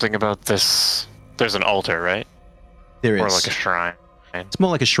do something about this? There's an altar, right? There is. Or like a shrine. It's more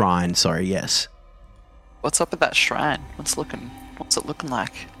like a shrine, sorry, yes. What's up with that shrine? What's it looking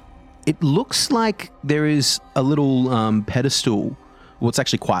like? It looks like there is a little pedestal. Well, it's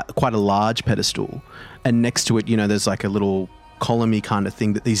actually quite a large pedestal. And next to it, there's like a little column-y kind of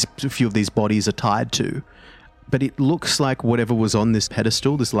thing that a few of these bodies are tied to. But it looks like whatever was on this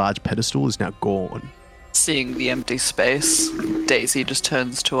pedestal, this large pedestal, is now gone. Seeing the empty space, Daisy just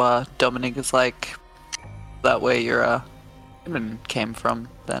turns to Dominic, is like, that way your demon came from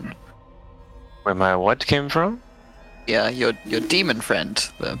then. Where my what came from? Yeah, your demon friend,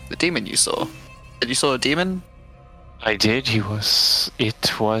 the demon you saw. Did you saw a demon? I did. It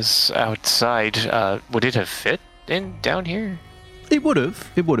was outside. Would it have fit in down here? It would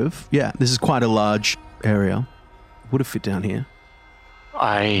have. Yeah, this is quite a large area. Would have fit down here.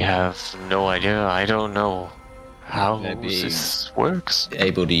 I have no idea. I don't know how Maybe this works.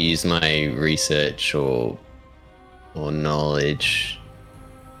 Able to use my research or knowledge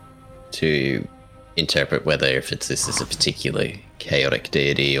to interpret whether if this is a particularly chaotic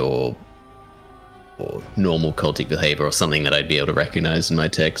deity or normal cultic behavior or something that I'd be able to recognize in my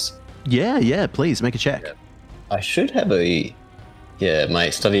text. Yeah, please make a check. I should have my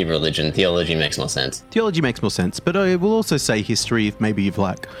study of religion. Theology makes more sense. Theology makes more sense, but I will also say history if maybe you've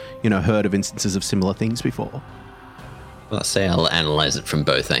heard of instances of similar things before. I'll say I'll analyze it from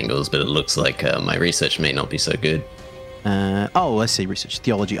both angles, but it looks like my research may not be so good. Let's see, research,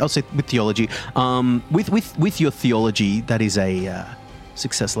 theology. I'll say with theology. With your theology, that is a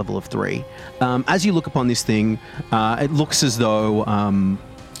success level of 3. As you look upon this thing, it looks as though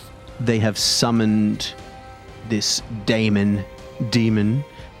they have summoned this demon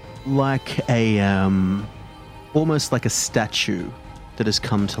like almost like a statue that has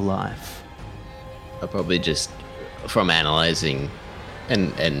come to life. I'll probably just, from analyzing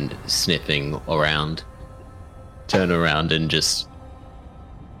and sniffing around, turn around and just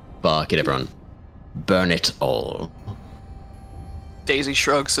bark at everyone. Burn it all. Daisy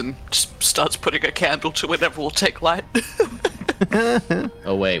shrugs and just starts putting a candle to it. Never will take light.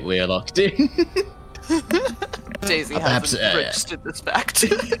 Oh wait, we are locked in. Daisy hasn't registered this fact.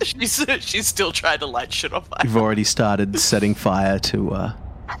 she's still trying to light shit on fire. You've already started setting fire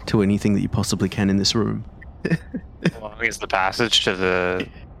to anything that you possibly can in this room. How long is the passage to the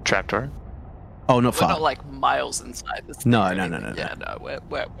trapdoor? Oh, not We're far. not like miles inside this. No. Yeah, no,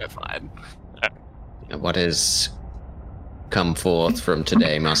 we're fine. What has come forth from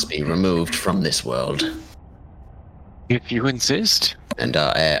today must be removed from this world. If you insist. And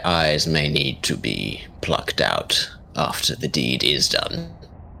our eyes may need to be plucked out after the deed is done.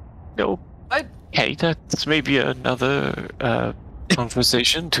 No. Hey, that's maybe another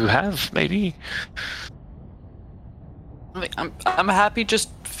conversation to have, maybe. I'm happy just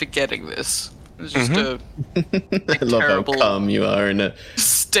forgetting this. It's just I love terrible how calm you are in a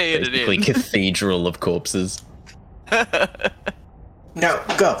staying it basically in. cathedral of corpses. Now,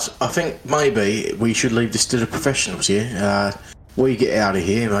 Govs, I think maybe we should leave this to the professionals here. We get out of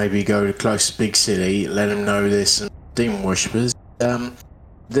here, maybe go to the closest big city, let them know there's some demon worshippers, and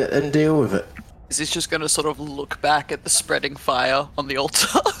deal with it. Is this just going to sort of look back at the spreading fire on the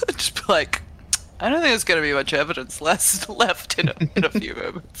altar? Just be like, I don't think there's going to be much evidence left in a few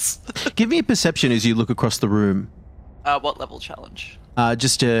moments. Give me a perception as you look across the room. What level challenge?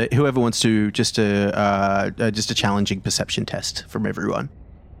 Just whoever wants to, just a challenging perception test from everyone.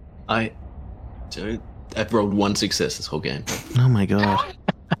 I've rolled one success this whole game. Oh my god.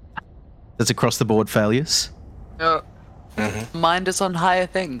 That's across the board failures. Mind is on higher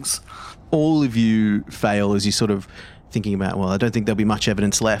things. All of you fail as you sort of thinking about, well, I don't think there'll be much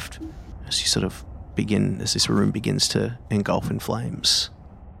evidence left. As you sort of begin, as this room begins to engulf in flames.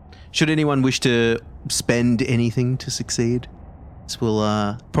 Should anyone wish to spend anything to succeed? This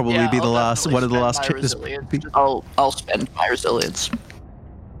will probably be I'll one of the definitely last spend my chapters. resilience. I'll spend my resilience.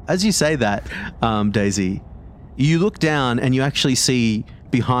 As you say that, Daisy, you look down and you actually see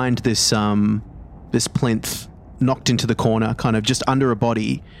behind this this plinth knocked into the corner, kind of just under a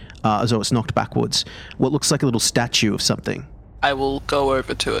body, as though it's knocked backwards, what looks like a little statue of something. I will go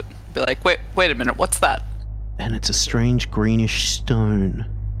over to it. Be like, wait a minute, what's that? And it's a strange greenish stone.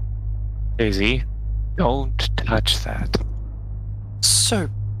 Daisy, don't touch that. So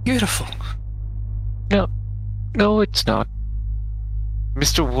beautiful. No, it's not.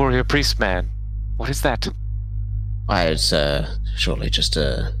 Mr. Warrior Priest Man, what is that? Why, it's surely just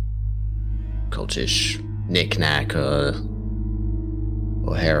a cultish knick-knack or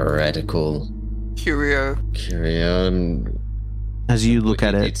heretical Curio. As you look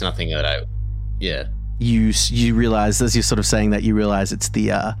at it, it's nothing that I... Yeah. you realize, as you're sort of saying that, you realize it's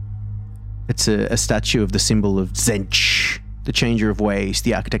the it's a statue of the symbol of Zench, the changer of ways,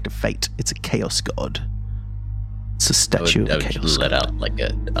 the architect of fate. It's a chaos god. It's a statue of I a would chaos let god. out like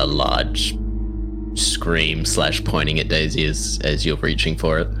a large scream / pointing at Daisy as you're reaching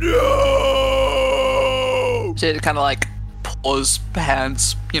for it. So it kind of like paws,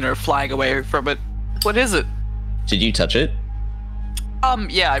 hands, flying away from it. What is it? Did you touch it?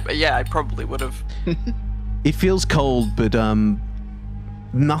 Yeah, I probably would have. It feels cold, but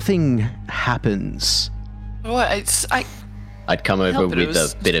nothing happens. What? I'd come over No, but it with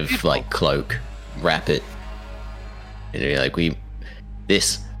was a bit of beautiful. like cloak, wrap it, and you're like,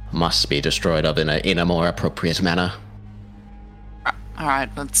 this must be destroyed in a more appropriate manner. All right,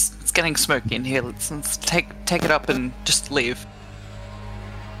 it's getting smoky in here. Let's take it up and just leave.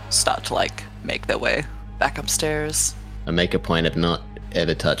 Start to make their way back upstairs. I make a point of not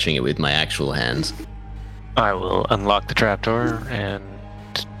ever touching it with my actual hands. I will unlock the trapdoor and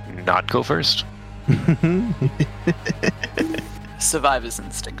not go first. Survivor's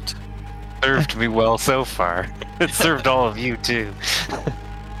instinct. Served me well so far. It served all of you too.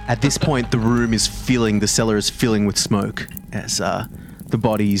 At this point, the cellar is filling with smoke as the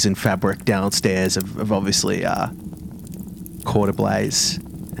bodies and fabric downstairs have obviously caught ablaze,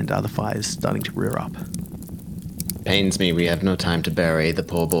 and the fire's starting to rear up. Pains me we have no time to bury the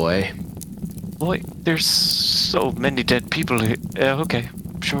poor boy. Boy, there's so many dead people here. Okay,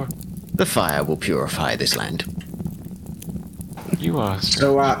 sure. The fire will purify this land. You are.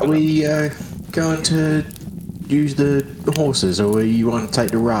 So are we going to use the horses, or you want to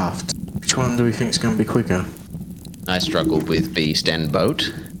take the raft? Which one do we think is going to be quicker? I struggled with beast and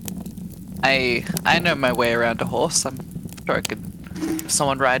boat. I know my way around a horse. I'm sure I could have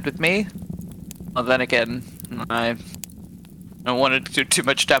someone ride with me. Well, then again, I don't want to do too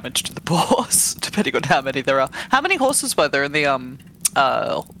much damage to the poor horse, depending on how many there are. How many horses were there in the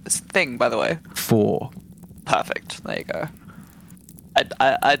thing, by the way? 4. Perfect. There you go.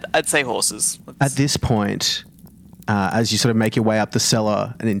 I'd say horses. At this point, as you sort of make your way up the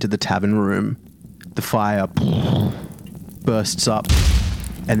cellar and into the tavern room, the fire bursts up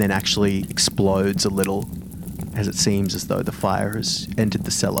and then actually explodes a little, as it seems as though the fire has entered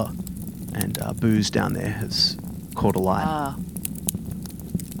the cellar and booze down there has caught alight.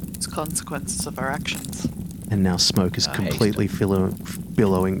 It's consequences of our actions. And now smoke is completely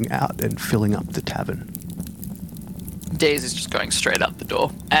billowing out and filling up the tavern. Daisy's just going straight out the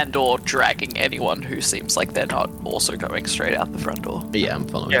door, and or dragging anyone who seems like they're not also going straight out the front door. Yeah, I'm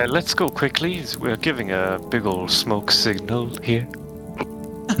following. Yeah, let's go quickly. We're giving a big old smoke signal here.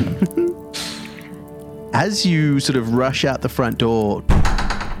 As you sort of rush out the front door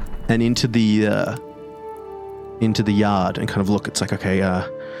and into the yard and kind of look, it's like, okay,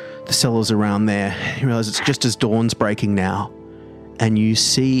 the cellar's around there. You realize it's just as dawn's breaking now, and you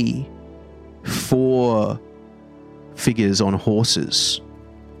see 4 figures on horses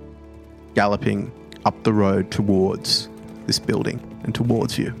galloping up the road towards this building and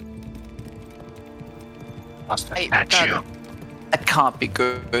towards you. That can't be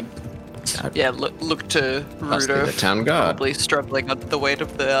good. Yeah, look to Must be Rudolph. the town guard. Probably struggling under the weight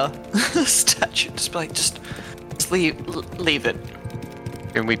of the statue. Just be like, just leave it.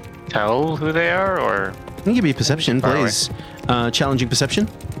 Can we tell who they are, or? Can you give me a perception, Far away. please? Challenging perception.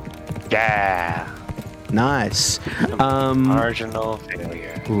 Yeah. Nice. Marginal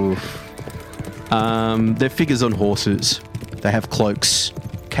failure. Oof. They're figures on horses. They have cloaks,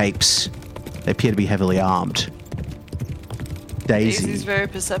 capes. They appear to be heavily armed. Daisy's Daisy. very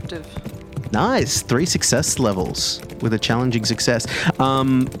perceptive. Nice. 3 success levels with a challenging success.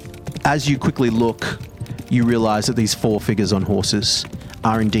 As you quickly look, you realize that these 4 figures on horses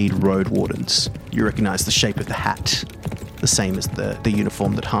are indeed road wardens. You recognize the shape of the hat, the same as the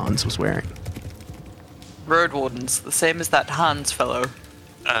uniform that Hans was wearing. Road wardens, the same as that Hans fellow.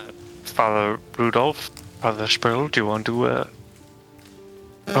 Father Rudolph, Father Sperl, do you want to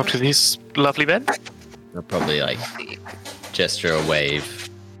talk to these lovely men? I'll probably like gesture a wave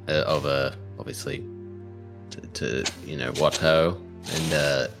over, obviously, to Watto,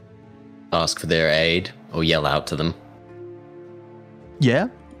 and ask for their aid or yell out to them. Yeah?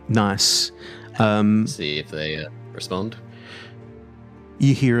 Nice. See if they respond.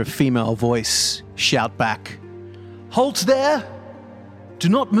 You hear a female voice shout back, "Halt there! Do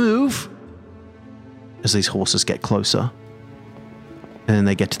not move!" As these horses get closer. And then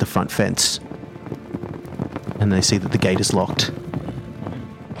they get to the front fence. And they see that the gate is locked.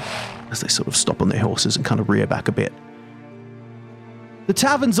 As they sort of stop on their horses and kind of rear back a bit. "The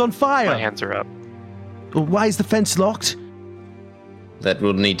tavern's on fire!" My hands are up. "Why is the fence locked?" That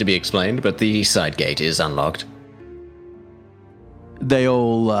will need to be explained, but the side gate is unlocked. They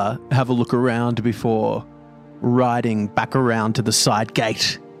all have a look around before riding back around to the side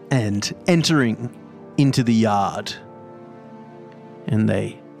gate and entering into the yard. And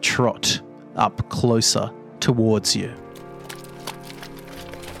they trot up closer towards you.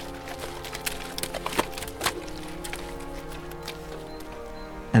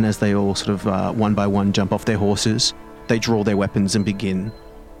 And as they all sort of one by one jump off their horses, they draw their weapons and begin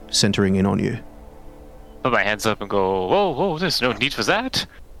centering in on you. Put my hands up and go, whoa, there's no need for that.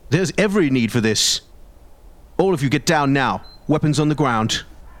 There's every need for this. All of you get down now. Weapons on the ground.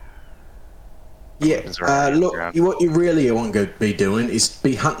 Yeah, look, what you really want to be doing is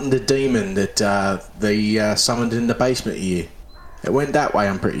be hunting the demon that they summoned in the basement here. It went that way,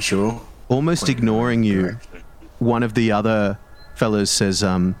 I'm pretty sure. Almost ignoring you, one of the other fellas says,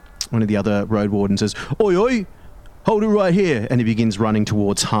 one of the other road wardens says, "Oi, oi, hold it right here." And he begins running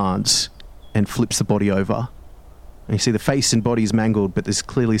towards Hans and flips the body over. And you see the face and body is mangled, but there's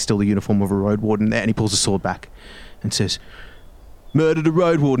clearly still the uniform of a road warden there. And he pulls a sword back and says, "Murdered a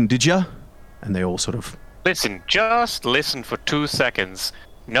road warden, did ya?" And they all sort of... Listen, just listen for 2 seconds.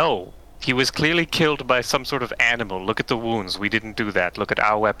 No, he was clearly killed by some sort of animal. Look at the wounds. We didn't do that. Look at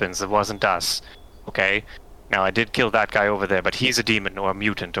our weapons. It wasn't us. Okay? Now, I did kill that guy over there, but he's a demon or a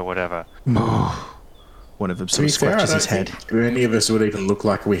mutant or whatever. One of them sort of scratches his head. Any of us would even look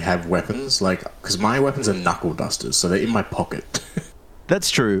like we have weapons, like, because my weapons are knuckle dusters, so they're in my pocket. That's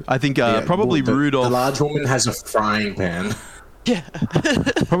true. I think probably the Rudolph... The large woman has a frying pan. Yeah.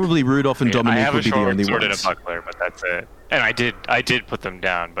 Probably Rudolph and I Dominic have would a be the short only sword and a ones. buckler, but that's it. And I did put them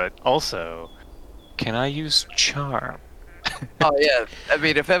down, but also, can I use charm? Oh yeah. I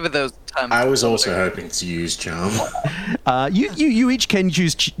mean, if ever those times. I was also hoping to use charm. You each can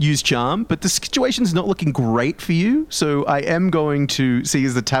use charm, but the situation's not looking great for you. So I am going to see,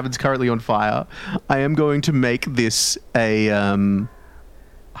 as the tavern's currently on fire, I am going to make this a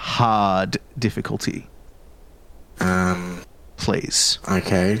hard difficulty. Please.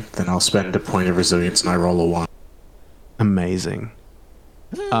 Okay, then I'll spend a point of resilience and I roll a 1. Amazing.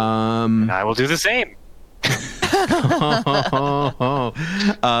 I will do the same.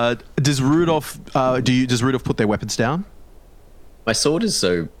 Does Rudolph put their weapons down? My sword is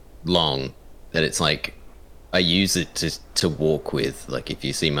so long that it's like I use it to walk with. Like if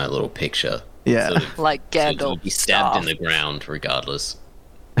you see my little picture, Yeah. sort of, Like so it'll Gandalf be stabbed in staff. the ground regardless.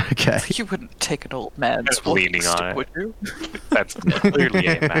 Okay. You wouldn't take an old man's Just walking leaning on stick, it. would you? That's clearly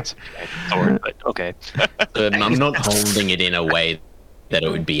a massive sword, but okay. So I'm not holding it in a way that it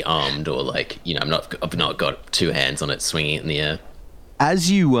would be armed or like I've not got two hands on it swinging it in the air.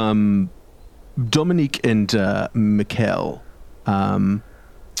 As you, Dominic and Mikkel,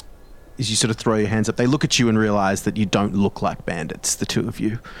 as you sort of throw your hands up, they look at you and realize that you don't look like bandits, the two of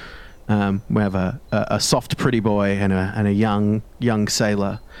you. We have a soft, pretty boy and a young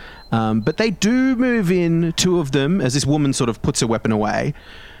sailor. But they do move in, two of them, as this woman sort of puts her weapon away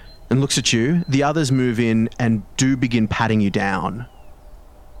and looks at you. The others move in and do begin patting you down.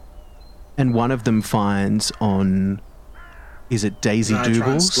 And one of them finds on, is it Daisy Can I try and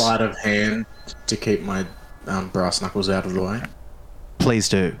Dougal's? sleight of hand to keep my brass knuckles out of the way? Please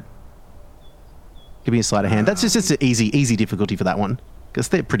do. Give me a sleight of hand. That's just an easy difficulty for that one, because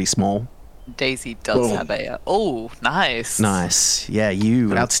they're pretty small. Daisy does Boom. have a. Oh, nice. Nice. Yeah,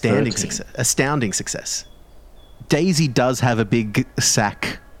 you. Outstanding 13. success. Astounding success. Daisy does have a big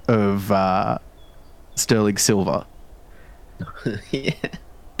sack of sterling silver. Yeah.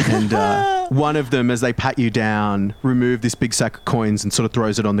 And one of them, as they pat you down, remove this big sack of coins and sort of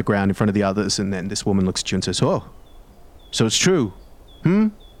throws it on the ground in front of the others. And then this woman looks at you and says, "Oh, so it's true.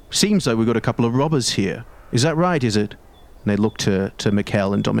 Seems like we've got a couple of robbers here. Is that right, is it?" And they look to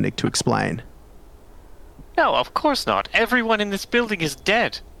Mikkel and Dominic to explain. No, of course not. Everyone in this building is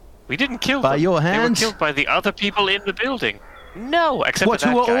dead. We didn't kill By them. your They were hands? killed by the other people in the building. No, except What, for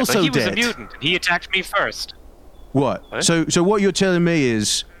that who are guy, also but he was dead? a mutant. And he attacked me first. What? What? So what you're telling me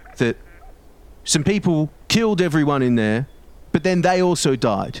is that some people killed everyone in there, but then they also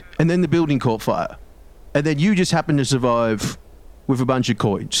died, and then the building caught fire, and then you just happened to survive with a bunch of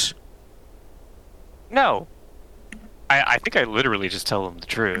coins. No. I think I literally just tell them the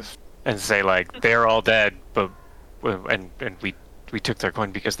truth and say like they're all dead, but and we took their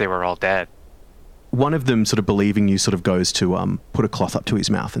coin because they were all dead. One of them, sort of believing you, sort of goes to put a cloth up to his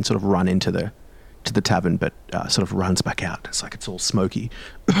mouth and sort of run into the tavern, but sort of runs back out. It's like it's all smoky,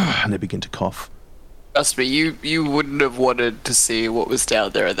 and they begin to cough. Trust me, you wouldn't have wanted to see what was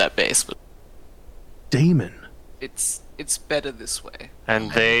down there in that basement. Demon. It's better this way.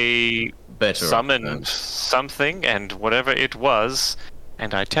 And they Better summoned something, and whatever it was,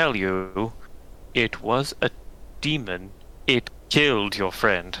 and I tell you, it was a demon. It killed your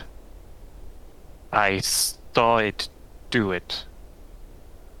friend. I saw it do it.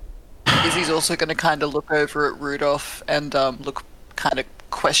 Izzy's also going to kind of look over at Rudolph and look kind of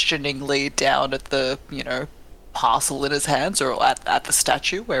questioningly down at the, parcel in his hands, or at the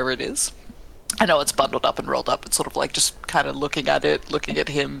statue where it is. I know it's bundled up and rolled up. It's sort of like just kind of looking at it, looking at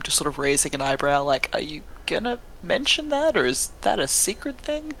him, just sort of raising an eyebrow, like, are you gonna mention that, or is that a secret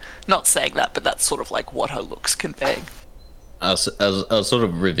thing? Not saying that, but that's sort of like what her look's conveying. I'll sort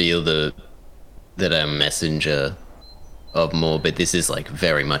of reveal that I'm a messenger of more, but this is like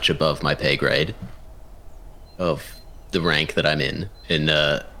very much above my pay grade of the rank that I'm in, and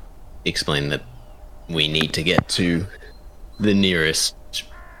explain that we need to get to the nearest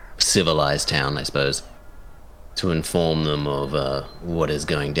civilized town, I suppose, to inform them of what is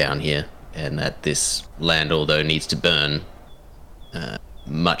going down here, and that this land, although needs to burn,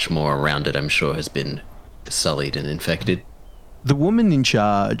 much more around it, I'm sure, has been sullied and infected. The woman in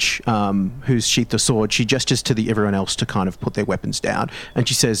charge, who's sheathed the sword, she gestures to everyone else to kind of put their weapons down, and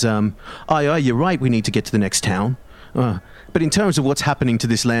she says, aye, you're right, we need to get to the next town. But in terms of what's happening to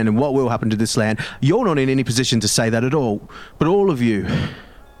this land and what will happen to this land, you're not in any position to say that at all. But all of you,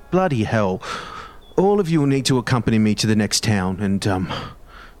 bloody hell, all of you will need to accompany me to the next town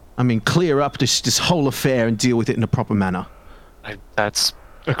and, clear up this whole affair and deal with it in a proper manner. That's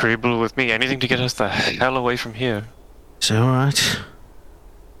agreeable with me. Anything to get us the hell away from here. So, all right.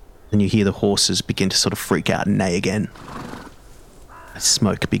 Then you hear the horses begin to sort of freak out and neigh again.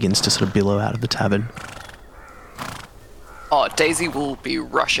 Smoke begins to sort of billow out of the tavern. Oh, Daisy will be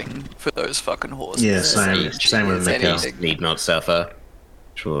rushing for those fucking horses. Yeah, same with Mikhail. Need not suffer.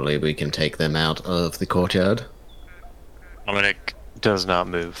 Surely we can take them out of the courtyard. Dominic does not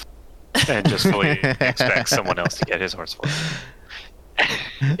move and just fully expects someone else to get his horse for him.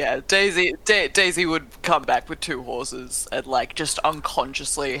 Yeah, Daisy would come back with 2 horses and like just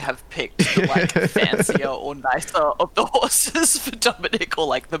unconsciously have picked the like fancier or nicer of the horses for Dominic, or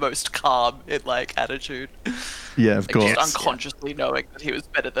like the most calm in like attitude. Yeah, of Like, course. just unconsciously knowing that he was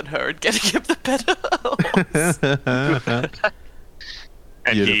better than her and getting him the better horse.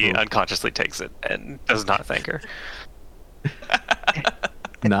 And he Beautiful. unconsciously takes it and does not thank her.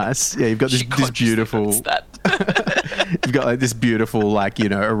 Nice. Yeah, you've got this She beautiful. consciously notes that. You've got like this beautiful, like, you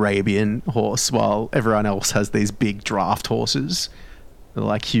know, Arabian horse, while everyone else has these big draft horses. They're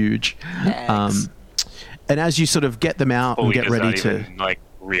like huge. Thanks. And as you sort of get them out and Fully get does ready not to. even, like,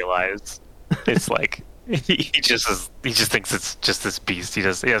 realize. It's like he just thinks it's just this beast. He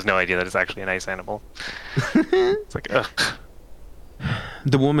has no idea that it's actually a nice animal. It's like, ugh.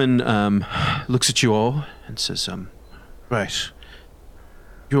 The woman looks at you all and says, right,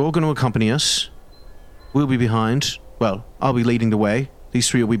 you're all going to accompany us. We'll be behind. Well, I'll be leading the way. These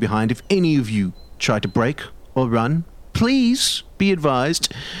 3 will be behind. If any of you try to break or run, please be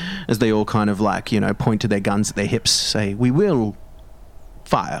advised, as they all kind of like, you know, point to their guns at their hips, say, we will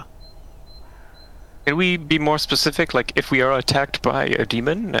fire. Can we be more specific? Like, if we are attacked by a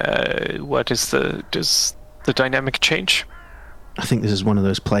demon, does the dynamic change? I think this is one of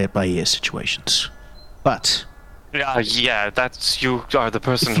those play it by ear situations. But Yeah, that's you are the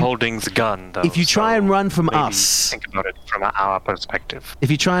person holding the gun. Though, if you try and run from maybe us, think about it from our perspective. if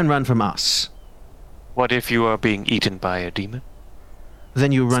you try and run from us, What if you are being eaten by a demon?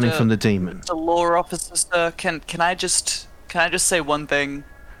 then you're running Sir, from the demon. The law officer, sir, can I just say one thing?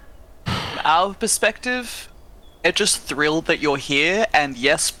 From our perspective, we're just thrilled that you're here, and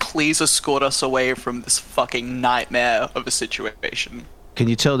yes, please escort us away from this fucking nightmare of a situation. Can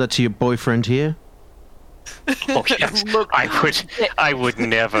you tell that to your boyfriend here? Oh yes, Look, I would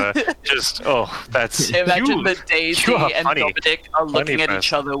never just. Oh, that's. imagine you, that Daisy you are and funny. Dominic are looking Funny at each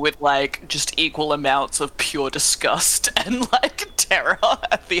person. other with like just equal amounts of pure disgust and like terror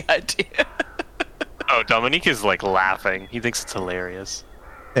at the idea. Oh, Dominique is like laughing. He thinks it's hilarious.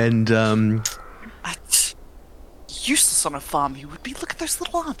 And Useless on a farm he would be. Look at those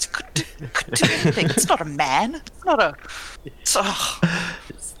little arms. Couldn't do anything. It's not a man. It's not a.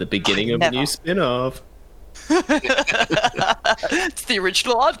 It's the beginning of Never. a new spin-off. It's the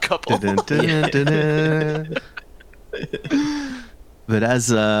original Odd Couple. Dun-dun-dun-dun-dun. But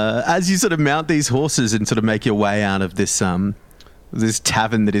as you sort of mount these horses and sort of make your way out of this this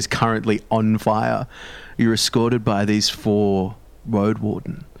tavern that is currently on fire, you're escorted by these 4 road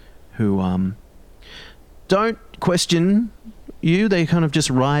warden who don't question you. They kind of just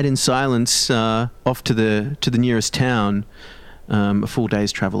ride in silence off to the nearest town, a full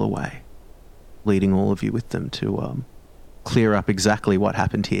day's travel away, leading all of you with them to clear up exactly what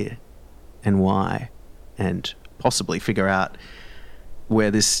happened here and why, and possibly figure out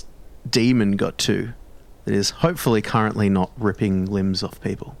where this demon got to that is hopefully currently not ripping limbs off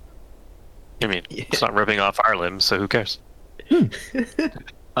people. I mean, it's not ripping off our limbs, so who cares?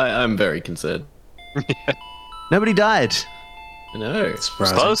 I'm very concerned. Nobody died. No,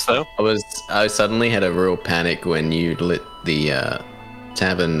 Surprising. Close though. I suddenly had a real panic when you lit the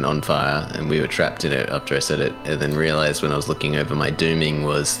tavern on fire and we were trapped in it after I said it, and then realized when I was looking over my dooming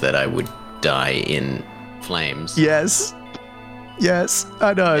was that I would die in flames. Yes,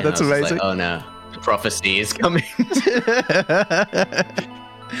 I know. And That's I was amazing. Like, oh no, prophecy is coming. So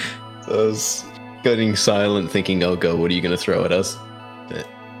I was getting silent, thinking, "Oh God, what are you going to throw at us?" But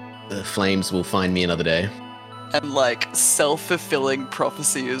the flames will find me another day. And like self-fulfilling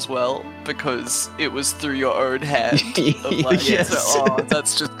prophecy as well, because it was through your own hand. Of, like, Yes. so, oh,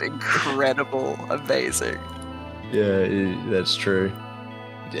 that's just incredible, amazing. Yeah, that's true.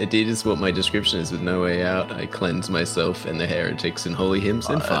 It is what my description is with No Way Out. I cleanse myself and the heretics in holy hymns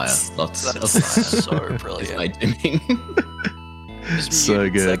and fire. Lots of That's fire. so Is brilliant. my dimming. Just So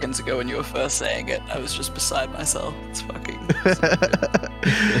muted good. seconds ago when you were first saying it, I was just beside myself. It's fucking.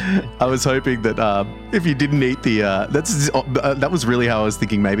 I was hoping that if you didn't eat the that was really how I was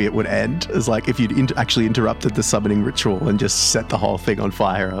thinking maybe it would end. It's like if you'd actually interrupted the summoning ritual and just set the whole thing on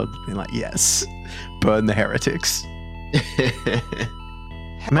fire, I'd be like, yes, burn the heretics.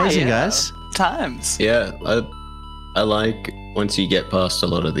 Amazing, yeah. guys. Times. Yeah, I like once you get past a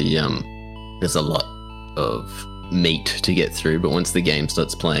lot of the there's a lot of meat to get through, but once the game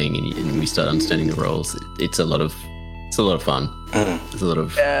starts playing and we start understanding the roles, it's a lot of It's a lot of fun. It's a lot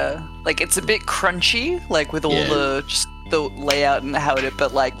of Yeah, like it's a bit crunchy, like with all Yeah. the just the layout and how it.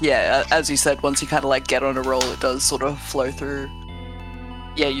 But like, yeah, as you said, once you kind of like get on a roll, it does sort of flow through.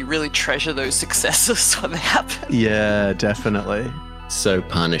 Yeah, you really treasure those successes when they happen. Yeah, definitely. so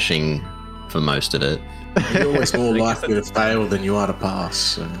punishing for most of it. You're always more likely to fail than you are to pass.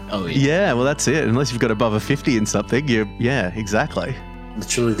 So. Oh Yeah, well, that's it. Unless you've got above a 50 in something, yeah, exactly.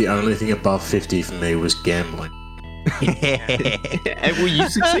 Literally, the only thing above 50 for me was gambling. And well, you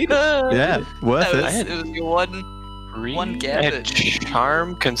succeeded. Yeah, worth It it. was your one I had gambit.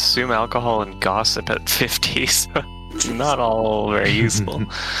 charm, consume alcohol, and gossip at 50, so it's not all very useful.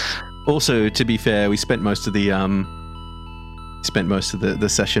 Also, to be fair, we spent most of the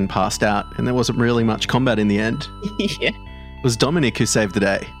session passed out, and there wasn't really much combat in the end. Yeah. It was Dominic who saved the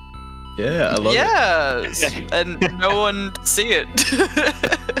day. Yeah, I love it. Yes, and no one see it.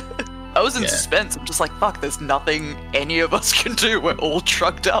 I was in Yeah. suspense. I'm just like, fuck, there's nothing any of us can do. We're all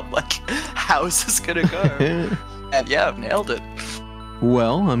trucked up. Like, how is this gonna go? And yeah, I've nailed it.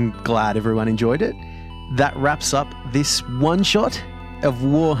 Well, I'm glad everyone enjoyed it. That wraps up this one shot of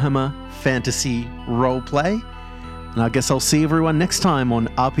Warhammer Fantasy Roleplay. And I guess I'll see everyone next time on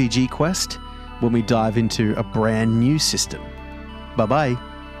RPG Quest when we dive into a brand new system. Bye-bye.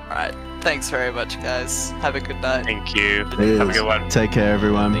 All right. Thanks very much, guys. Have a good night. Thank you. Cheers. Have a good one. Take care,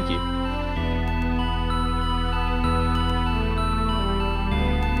 everyone. Thank you.